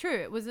 But Yeah. it's true.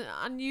 It was an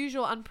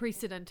unusual,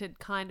 unprecedented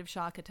kind of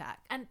shark attack.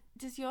 And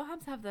does your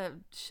hubs have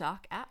the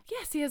shark app?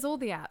 Yes, he has all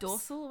the apps.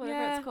 Dorsal, whatever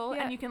Yeah, it's called.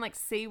 yeah. And you can like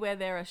see where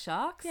there are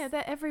sharks. Yeah,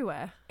 they're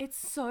everywhere. It's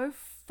so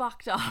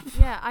fucked up.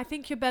 Yeah, I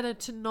think you're better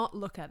to not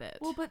look at it.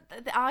 Well, but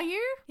are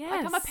you? Like,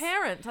 I'm a Yes.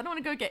 parent. I don't want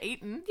to go get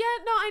eaten.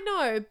 Yeah, no, I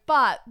know,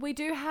 but we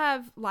do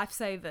have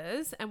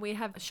lifesavers and we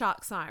have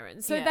shark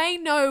sirens. So Yeah. they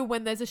know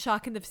when there's a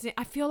shark in the vicinity.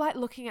 I feel like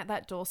looking at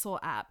that Dorsal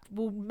app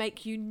will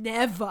make you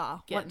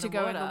never Get want in to the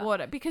go in the water.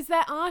 water because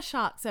there are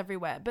sharks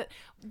everywhere. But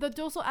the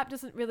Dorsal app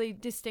doesn't really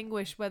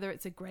distinguish whether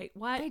it's a great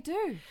white. They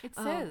do. It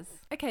Oh. says.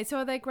 Okay, so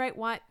are they great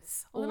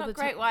whites? Well, all they're the not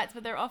great time? whites,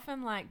 but they're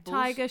often like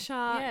Tiger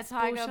sharks, Yeah,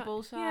 tiger, bull shark-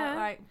 bull shark, yeah.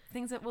 like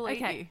things that will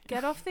eat Okay, you.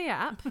 get off the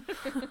app.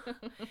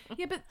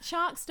 Yeah, but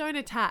sharks don't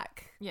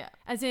attack. Yeah.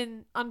 As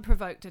in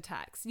unprovoked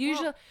attacks.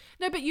 Usually,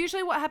 but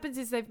usually what happens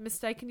is they've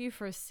mistaken you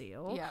for a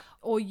seal, Yeah.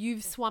 or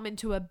you've swum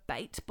into a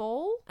bait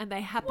ball, and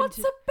they happen What's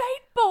to. a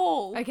bait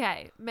ball?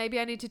 Okay, maybe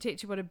I need to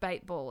teach you what a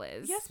bait ball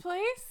is. Yes,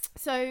 please.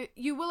 So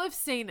you will have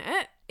seen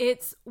it.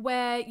 It's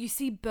where you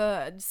see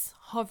birds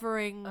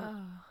hovering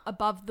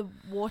above the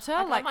water,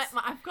 I've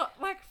got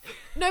like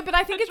no, but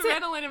I think it's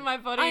adrenaline in my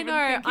body. I even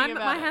know. thinking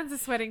about My it. hands are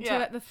sweating too Yeah.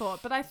 at the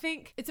thought. But I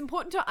think it's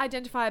important to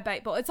identify a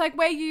bait ball. It's like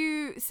where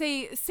you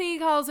see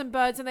seagulls and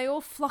birds and they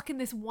all flock in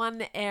this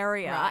one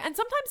area. Right. And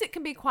sometimes it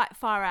can be quite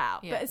far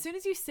out. Yeah. But as soon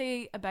as you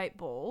see a bait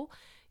ball,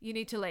 you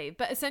need to leave.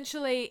 But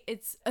essentially,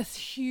 it's a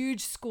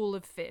huge school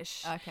of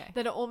fish Okay.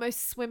 that are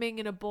almost swimming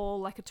in a ball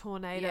like a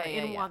tornado Yeah,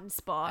 in yeah. one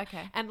spot.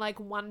 Okay. And like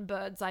one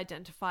bird's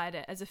identified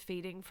it as a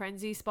feeding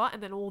frenzy spot,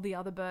 and then all the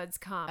other birds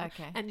come.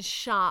 Okay. And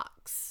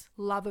sharks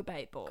love a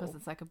bait ball. Because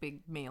it's like a big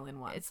meal in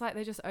one. It's like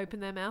they just open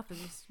their mouth and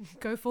just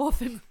go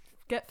forth and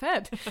get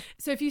fed.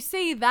 So if you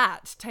see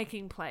that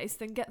taking place,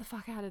 then get the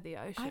fuck out of the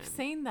ocean. I've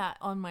seen that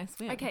on my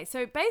swim. Okay,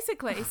 so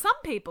basically, some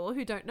people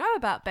who don't know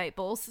about bait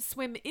balls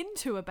swim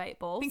into a bait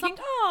ball, Thinking,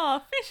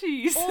 oh,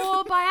 fishies.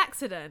 or by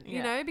accident, you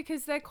Yeah. know,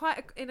 because they're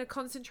quite in a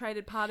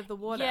concentrated part of the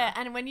water. Yeah,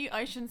 and when you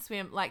ocean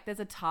swim, like there's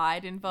a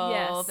tide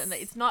involved, Yes. and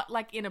it's not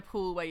like in a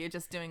pool where you're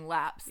just doing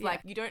laps. Yeah.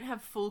 Like you don't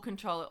have full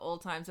control at all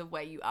times of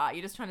where you are.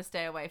 You're just trying to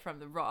stay away from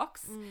the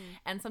rocks,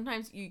 and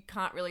sometimes you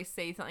can't really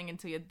see something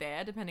until you're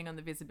there, depending on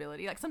the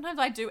visibility. Like sometimes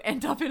I do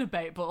end up in a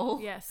bait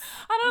ball. Yes.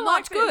 I don't Not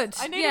like this. good.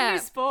 I need Yeah. a new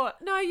sport.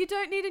 No, you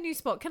don't need a new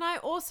sport. Can I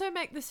also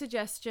make the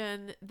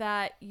suggestion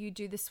that you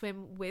do the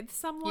swim with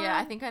someone? Yeah,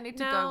 I think I need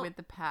to Now, go with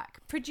the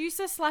pack.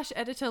 producer /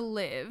 editor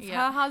Liv,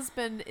 Yeah. her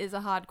husband is a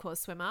hardcore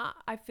swimmer.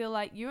 I feel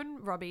like you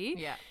and Robbie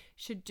Yeah.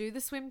 should do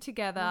the swim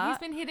together. Well, he's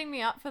been hitting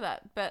me up for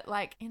that, but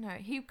like, you know,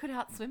 he could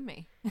outswim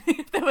me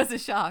if there was a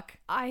shark.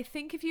 I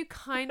think if you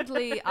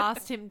kindly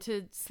asked him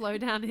to slow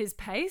down his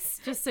pace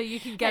just so you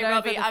can get Hey over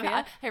Robbie, the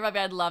fear. hey Robbie,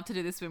 I'd love to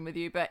do the swim with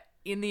you, but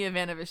in the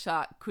event of a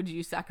shark, could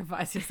you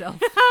sacrifice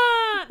yourself?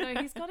 No,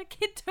 he's got a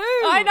kid too.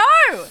 I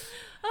know.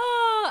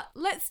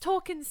 Let's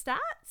talk in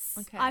stats.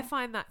 Okay. I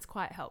find that's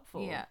quite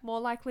helpful. Yeah. More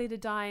likely to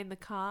die in the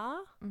car,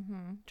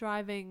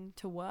 driving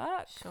to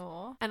work.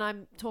 Sure. And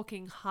I'm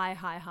talking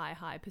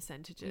high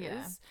percentages.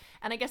 Yeah.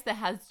 And I guess there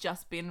has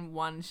just been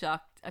one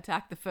shark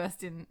attack, the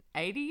first in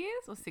 80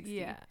 years or 60?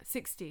 Yeah,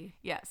 60.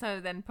 Yeah, so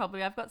then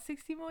probably I've got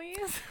 60 more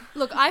years.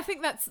 Look, I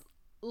think that's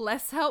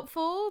less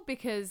helpful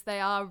because they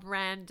are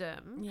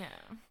random. Yeah.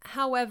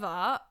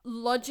 However,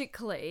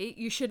 logically,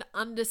 you should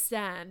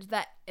understand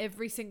that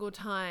every single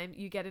time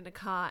you get in a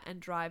car and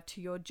drive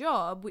to your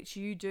job, which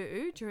you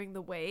do during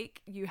the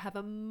week, you have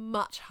a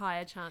much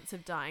higher chance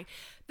of dying.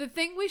 The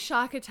thing with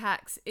shark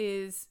attacks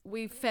is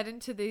we've fed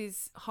into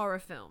these horror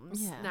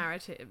films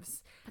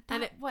narratives.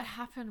 But what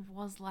happened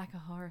was like a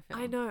horror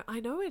film. I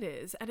know it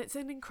is. And it's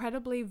an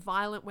incredibly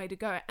violent way to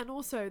go. And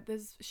also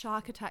there's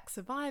shark attack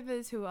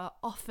survivors who are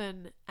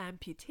often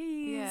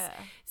amputees. Yeah.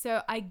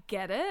 So I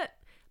get it,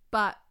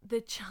 but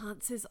the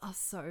chances are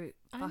so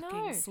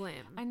fucking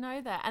slim. I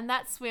know that. And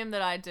that swim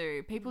that I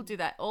do, people do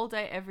that all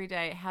day, every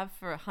day, have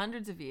for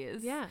hundreds of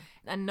years. Yeah.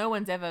 And no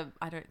one's ever,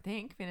 I don't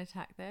think, been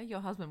attacked there.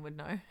 Your husband would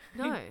know.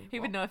 No. He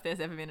would know if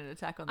there's ever been an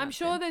attack on that. I'm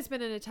sure swim. there's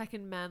been an attack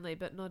in Manly,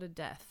 but not a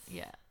death.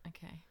 Yeah.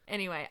 Okay.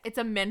 Anyway, it's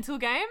a mental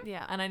game.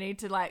 Yeah. And I need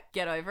to like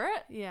get over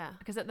it. Yeah.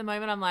 Because at the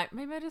moment I'm like,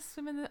 maybe I just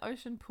swim in the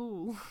ocean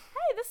pool.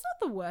 Hey, that's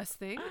not the worst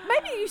thing.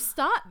 Maybe you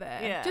start there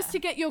Yeah. just to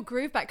get your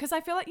groove back. Because I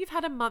feel like you've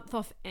had a month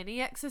off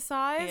any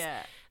exercise.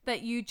 Yeah.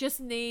 That you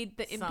just need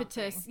the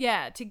impetus,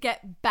 Something. to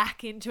get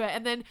back into it.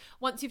 And then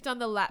once you've done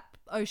the lap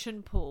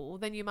ocean pool,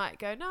 then you might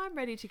go, no, I'm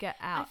ready to get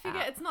out. I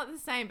figure it's not the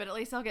same, but at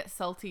least I'll get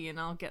salty and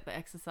I'll get the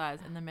exercise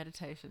and the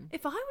meditation.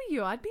 If I were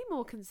you, I'd be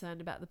more concerned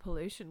about the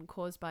pollution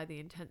caused by the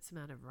intense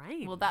amount of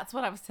rain. Well, that's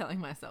what I was telling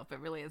myself, but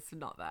really it's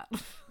not that.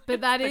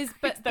 But that is,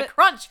 it's the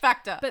crunch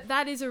factor. But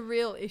that is a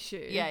real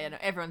issue. Yeah, no,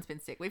 everyone's been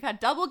sick. We've had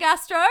double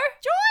gastro.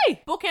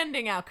 Joy!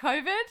 Bookending our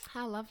COVID.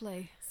 How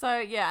lovely. So,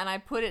 yeah, and I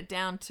put it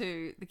down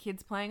to the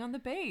kids playing on the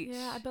beach.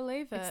 Yeah, I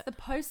believe it. It's the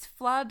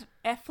post-flood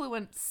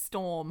effluent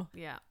storm.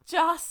 Yeah.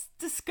 Just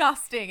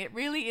disgusting. It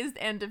really is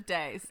the end of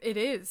days. It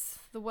is.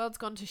 The world's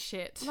gone to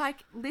shit.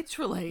 Like,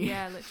 literally.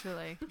 Yeah,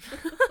 literally.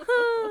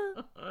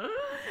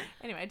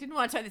 Anyway, I didn't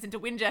want to turn this into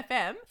Whinge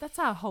FM. That's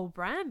our whole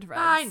brand, Rose.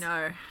 I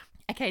know.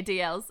 Okay,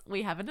 DLs,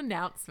 we have an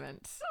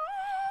announcement.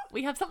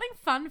 We have something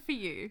fun for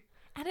you.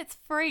 And it's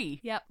free.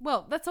 Yep.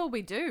 Well, that's all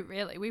we do,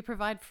 really. We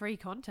provide free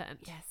content.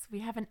 Yes, we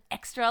have an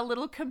extra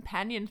little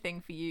companion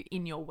thing for you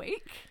in your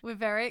week. We're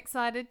very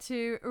excited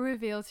to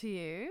reveal to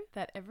you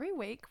that every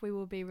week we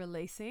will be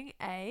releasing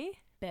a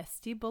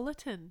Bestie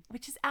Bulletin.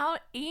 Which is our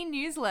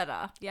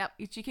e-newsletter. Yep.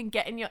 Which you can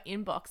get in your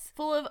inbox.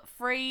 Full of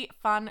free,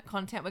 fun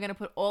content. We're going to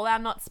put all our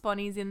not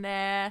sponnies in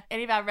there.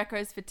 Any of our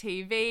recos for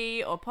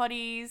TV or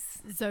potties.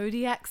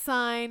 Zodiac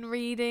sign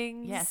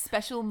readings. Yeah,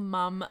 special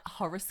mum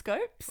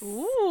horoscopes.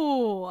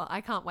 Ooh,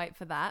 I can't wait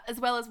for that. As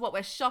well as what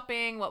we're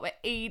shopping, what we're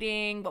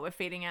eating, what we're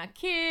feeding our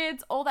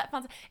kids, all that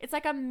fun stuff. It's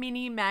like a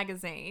mini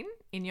magazine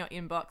in your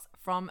inbox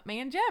from me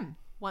and Jem.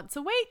 Once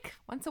a week.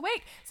 Once a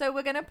week. So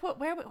we're going to put...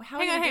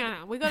 Hang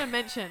on. We got to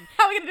mention.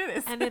 How are we going to do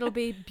this? And it'll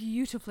be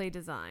beautifully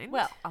designed.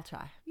 Well, I'll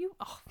try.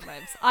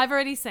 Rose. I've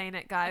already seen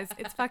it, guys.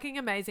 It's fucking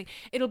amazing.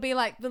 It'll be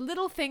like the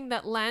little thing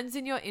that lands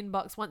in your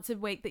inbox once a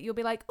week that you'll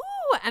be like,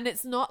 ooh, and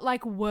it's not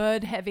like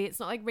word heavy. It's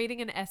not like reading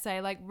an essay.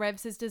 Like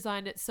Revs has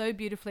designed it so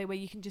beautifully where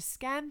you can just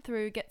scan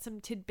through, get some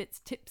tidbits,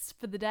 tips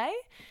for the day,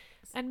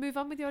 and move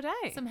on with your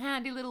day. Some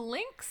handy little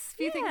links, a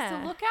few things to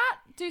Yeah. look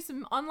at, do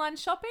some online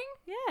shopping.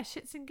 Yeah,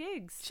 shits and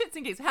gigs. Shits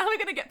and gigs. How are we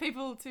going to get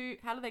people to...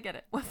 How do they get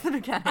it? What's the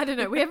mechanic? I don't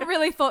know. We haven't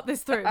really thought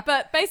this through.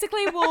 But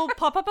basically, we'll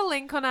pop up a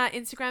link on our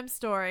Instagram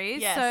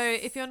stories. Yes.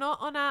 So if you're not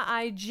on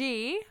our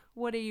IG,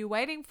 what are you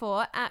waiting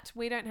for? At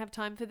We Don't Have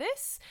Time for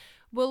This.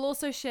 We'll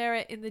also share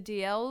it in the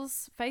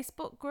DLs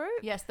Facebook group.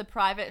 Yes, the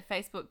private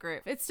Facebook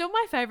group. It's still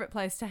my favourite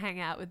place to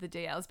hang out with the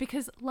DLs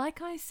because, like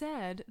I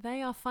said,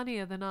 they are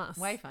funnier than us.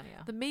 Way funnier.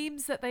 The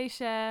memes that they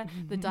share,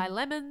 the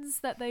dilemmas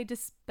that they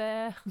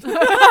despair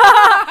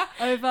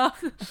over.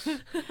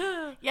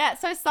 Yeah,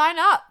 so sign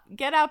up.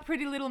 Get our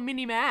pretty little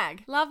mini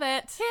mag. Love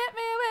it. Hit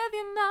me with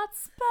your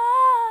nuts spot.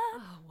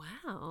 Oh,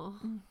 wow.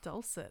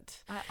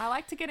 Dulcet. I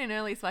like to get in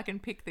early so I can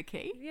pick the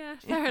key. Yeah,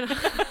 fair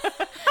enough.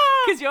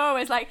 Because you're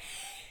always like,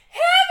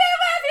 hit me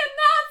with your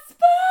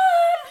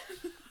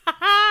nuts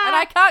spot. And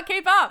I can't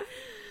keep up.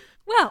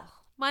 Well,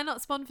 my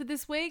not spawn for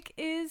this week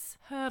is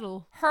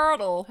Hurdle.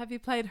 Hurdle. Have you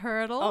played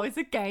Hurdle? Oh, it's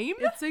a game?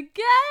 It's a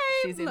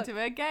game. She's Look, into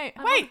a game.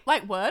 Wait,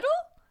 like Wordle?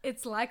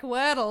 it's like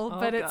Wordle, Oh,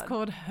 but it's God.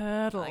 called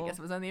Hurdle. I guess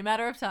it was only a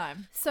matter of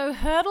time. So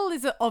Hurdle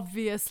is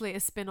obviously a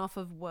spin-off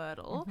of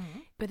Wordle, Mm-hmm.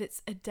 but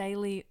it's a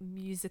daily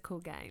musical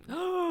game.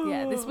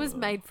 Yeah, this was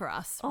made for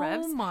us,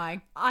 Revs. Oh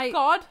my I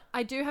God.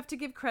 I do have to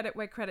give credit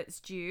where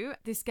credit's due.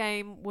 This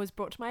game was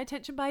brought to my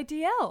attention by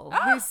DL,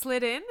 Ah! who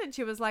slid in and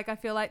she was like, I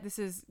feel like this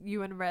is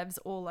you and Revs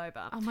all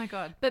over. Oh my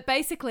God. But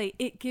basically,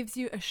 it gives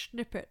you a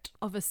snippet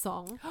of a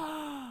song.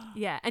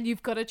 Yeah, and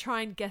you've got to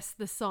try and guess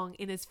the song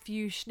in as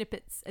few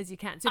snippets as you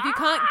can. So if you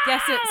can't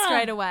guess it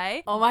straight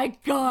away, Oh my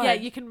God. yeah,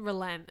 you can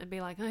relent and be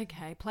like,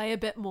 okay, play a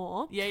bit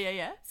more.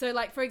 Yeah. So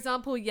like, for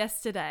example,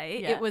 yesterday,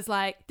 Yeah. it was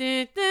like,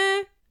 duh,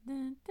 duh,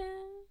 Dun, dun,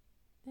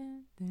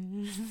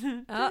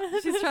 Oh,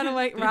 she's trying to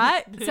wait,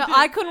 right? So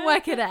I couldn't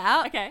work it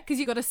out. Okay. Because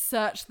you got to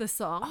search the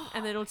song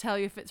and then it'll tell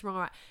you if it's wrong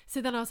or right.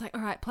 So then I was like,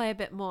 all right, play a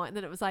bit more. And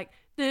then it was like,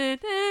 da,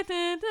 da,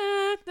 da,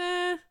 da,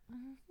 da.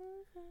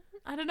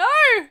 I don't know.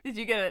 Did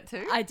you get it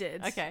too? I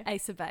did. Okay.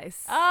 Ace of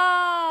Base.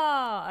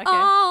 Oh, okay.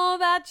 All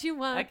that you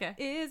want Okay.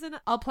 is an...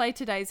 I'll play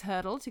Today's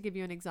Hurdle to give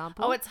you an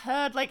example. Oh, it's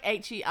heard like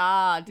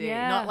HERD,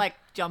 Yeah. not like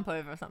jump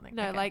over or something.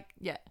 No, Okay. like...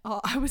 Yeah. Oh,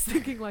 I was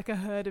thinking like a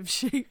herd of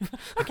sheep.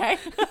 Okay.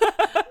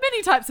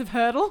 Many types of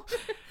hurdle.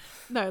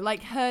 No,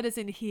 like herd as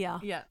in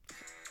here. Yeah.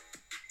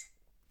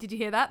 Did you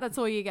hear that? That's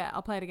all you get.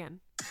 I'll play it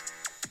again.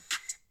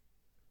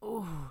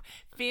 Ooh,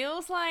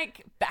 feels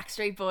like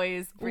Backstreet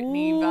Boys,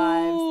 Britney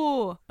vibes.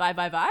 Ooh. Bye,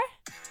 bye, bye.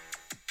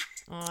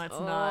 Oh, it's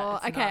not.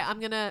 It's okay, not. I'm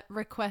going to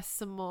request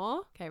some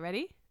more. Okay,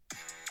 ready?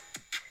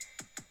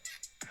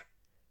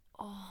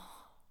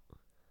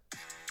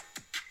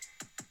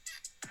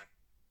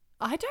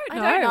 I don't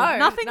know.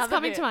 Nothing's None of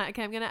coming it. to mind.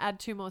 Okay, I'm going to add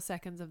 2 more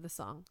seconds of the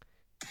song.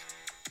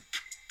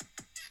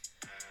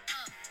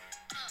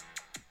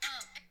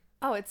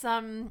 Oh, it's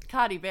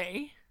Cardi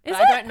B. Is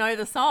But it? I don't know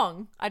the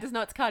song. I just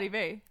know it's Cardi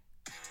B.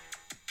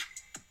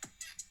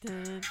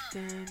 Dun,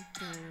 dun,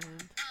 dun.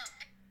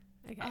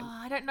 Okay. Oh,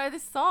 I don't know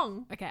this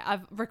song. Okay,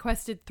 I've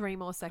requested 3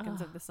 more seconds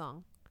of the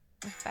song.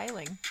 I'm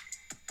failing.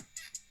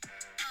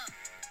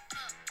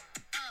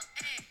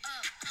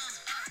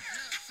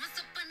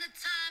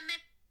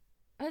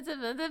 I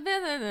don't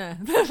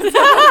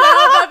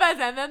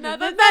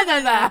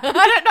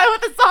know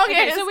what the song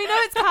Okay, is. so we know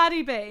it's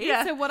Cardi B.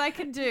 Yeah. So what I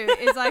can do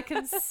is I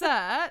can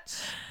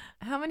search.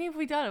 How many have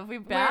we done? Have we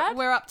bad?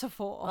 We're up to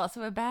 4. Oh, so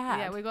we're bad.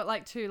 Yeah, we've got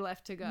like 2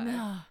 left to go.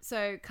 No.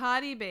 So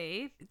Cardi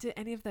B. Do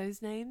any of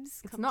those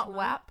names It's come not to mind?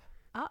 WAP.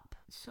 Up.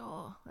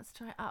 Sure. Let's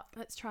try up.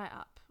 Let's try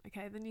up.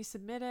 Okay, then you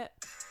submit it.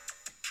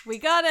 We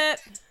got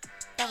it.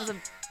 That was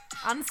an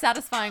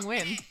unsatisfying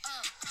win.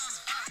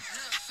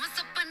 Once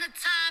upon a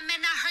time,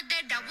 and I heard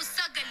that I was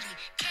ugly.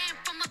 Came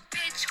from a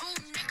bitch who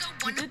nigga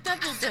wanna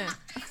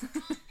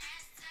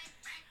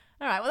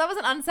All right. Well, that was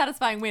an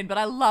unsatisfying win, but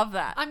I love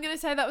that. I'm going to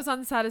say that was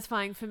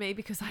unsatisfying for me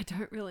because I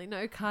don't really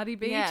know Cardi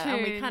B yeah, tunes.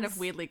 and we kind of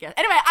weirdly guessed.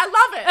 Anyway, I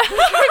love it.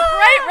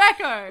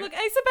 Great record. Look,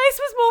 Ace of Base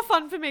was more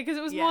fun for me because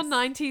it was more Yes.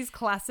 90s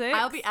classics.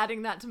 I'll be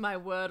adding that to my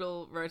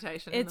Wordle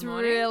rotation. It's in the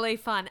morning. really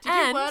fun. Did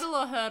and you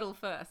Wordle or Hurdle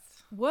first?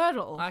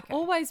 Wordle. Okay.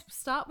 Always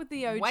start with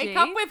the OG. Wake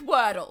up with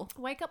Wordle.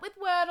 Wake up with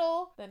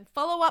Wordle, then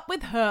follow up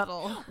with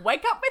Hurdle.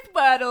 Wake up with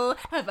Wordle.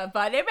 Have a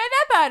buddy with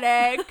a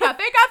buddy.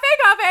 Coffee, coffee,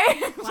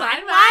 coffee.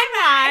 Wine, wine,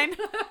 wine.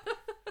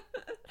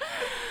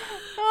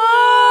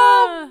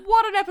 Oh,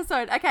 what an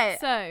episode. Okay.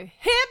 So,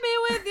 hit me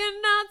with your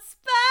nuts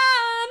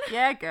fun.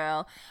 Yeah,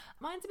 girl.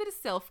 Mine's a bit of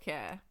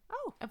self-care.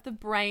 Oh. Of the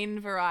brain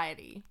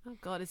variety. Oh,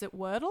 God, is it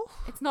Wordle?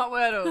 It's not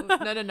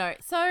Wordle. No.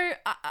 So,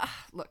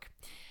 look,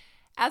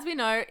 as we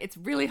know, it's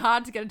really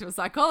hard to get into a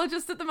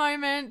psychologist at the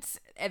moment.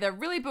 They're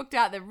really booked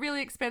out. They're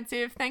really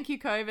expensive. Thank you,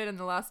 COVID, and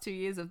the last 2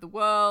 years of the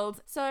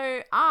world.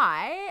 So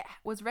I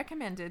was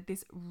recommended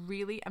this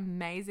really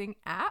amazing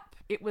app.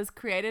 It was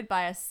created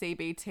by a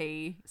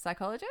CBT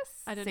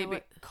psychologist. I don't know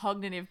what-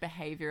 Cognitive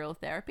Behavioral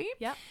Therapy.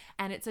 Yep.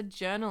 And it's a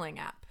journaling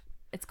app.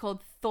 It's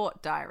called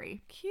Thought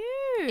Diary. Cute.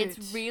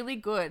 It's really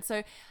good.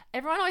 So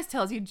everyone always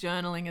tells you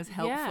journaling is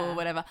helpful, Yeah.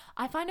 whatever.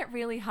 I find it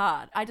really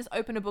hard. I just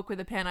open a book with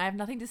a pen. I have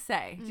nothing to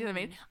say. Do you know what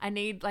I mean? I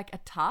need like a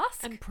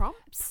task. And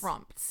prompts.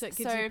 prompts. So it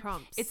gives you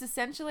prompts. It's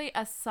essentially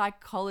a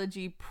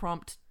psychology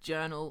prompt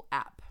journal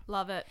app.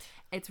 Love it.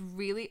 It's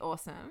really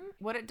awesome.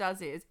 What it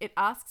does is it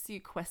asks you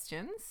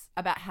questions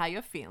about how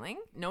you're feeling.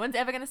 No one's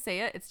ever going to see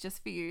it. It's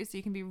just for you. So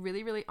you can be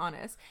really, really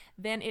honest.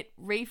 Then it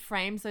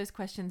reframes those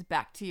questions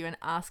back to you and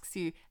asks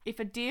you, if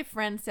a dear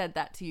friend said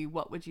that to you,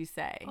 what would you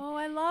say? Oh,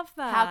 I love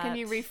that. How can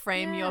you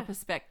reframe your Yeah.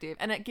 perspective?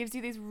 And it gives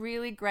you these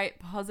really great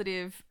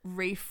positive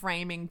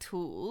reframing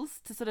tools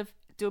to sort of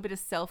do a bit of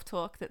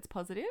self-talk that's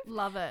positive.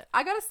 Love it.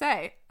 I gotta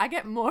say, I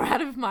get more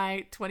out of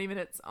my 20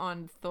 minutes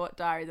on Thought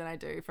Diary than I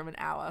do from an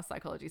hour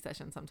psychology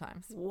session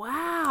sometimes.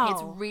 Wow.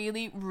 It's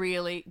really,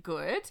 really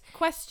good.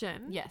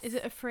 Question. Yes. Is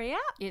it a free app?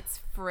 It's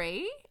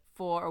free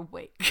for a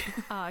week.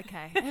 Oh,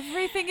 okay.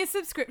 Everything is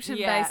subscription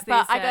Yeah, based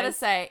but these I gotta days.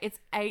 say, it's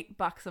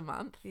 $8 a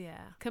month. Yeah.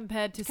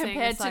 Compared to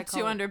Compared to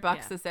seeing a $200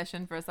 yeah. a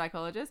session for a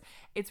psychologist.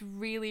 It's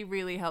really,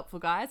 really helpful,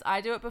 guys.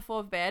 I do it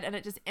before bed and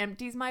it just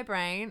empties my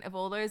brain of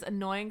all those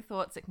annoying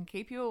thoughts that can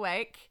keep you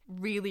awake.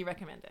 Really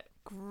recommend it.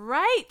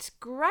 Great.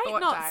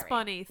 Thought Not Diary.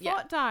 Sponny. Yeah.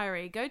 Thought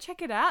Diary. Go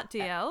check it out,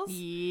 DLs.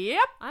 Yep.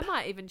 I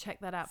might even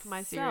check that out for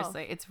myself.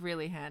 Seriously, it's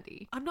really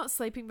handy. I'm not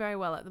sleeping very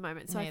well at the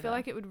moment, so I Neither. feel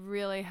like it would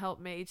really help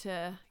me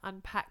to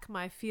unpack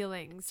my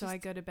feelings so I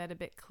go to bed a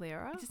bit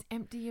clearer. Just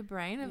empty your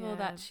brain of all Yeah.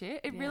 that shit.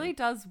 It Yeah. really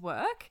does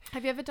work.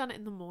 Have you ever done it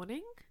in the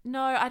morning?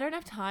 No, I don't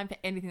have time for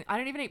anything. I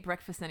don't even eat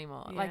breakfast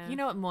anymore. Like, Yeah. you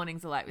know what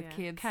mornings are like with Yeah.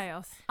 kids.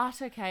 Chaos.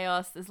 Utter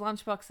chaos. There's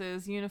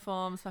lunchboxes,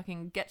 uniforms,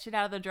 fucking get shit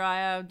out of the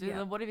dryer, do Yeah.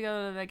 the whatever you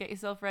gotta do, get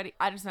yourself ready.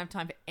 I just don't have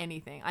time for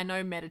anything. I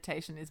know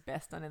meditation is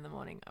best done in the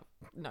morning. Oh,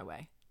 no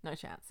way. No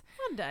chance.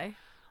 One day.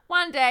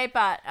 One day,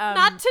 but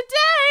Not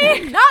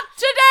today! not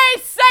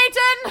today,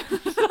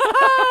 Satan.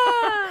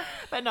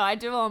 But But no, I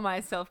do all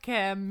my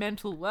self-care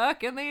mental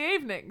work in the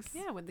evenings.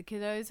 Yeah, when the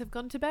kiddos have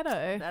gone to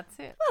bed-o. That's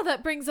it. Well,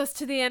 that brings us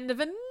to the end of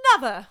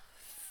another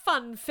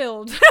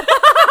fun-filled. Felt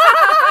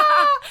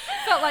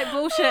like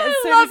bullshit as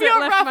soon as it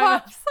left my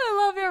mouth.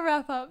 I love your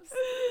wrap-ups.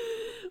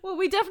 Well,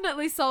 we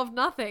definitely solved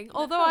nothing.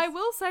 Although I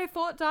will say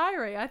Thought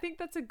Diary. I think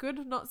that's a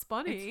good not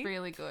spunny. It's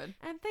really good.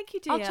 And thank you,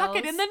 DLs. I'll chuck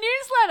it in the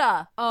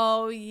newsletter.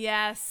 Oh,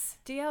 yes.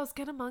 DLs,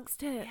 get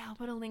amongst it. Yeah, I'll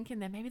put a link in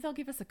there. Maybe they'll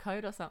give us a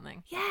code or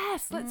something.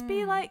 Yes, let's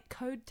be like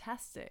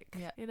code-tastic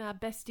Yeah. in our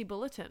bestie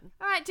bulletin.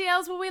 All right,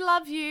 DLs, well, we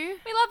love you.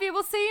 We love you.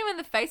 We'll see you in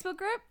the Facebook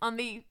group, on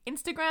the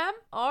Instagram,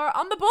 or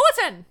on the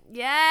bulletin.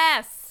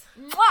 Yes.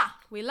 Mwah!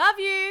 We love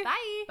you.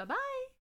 Bye. Bye-bye.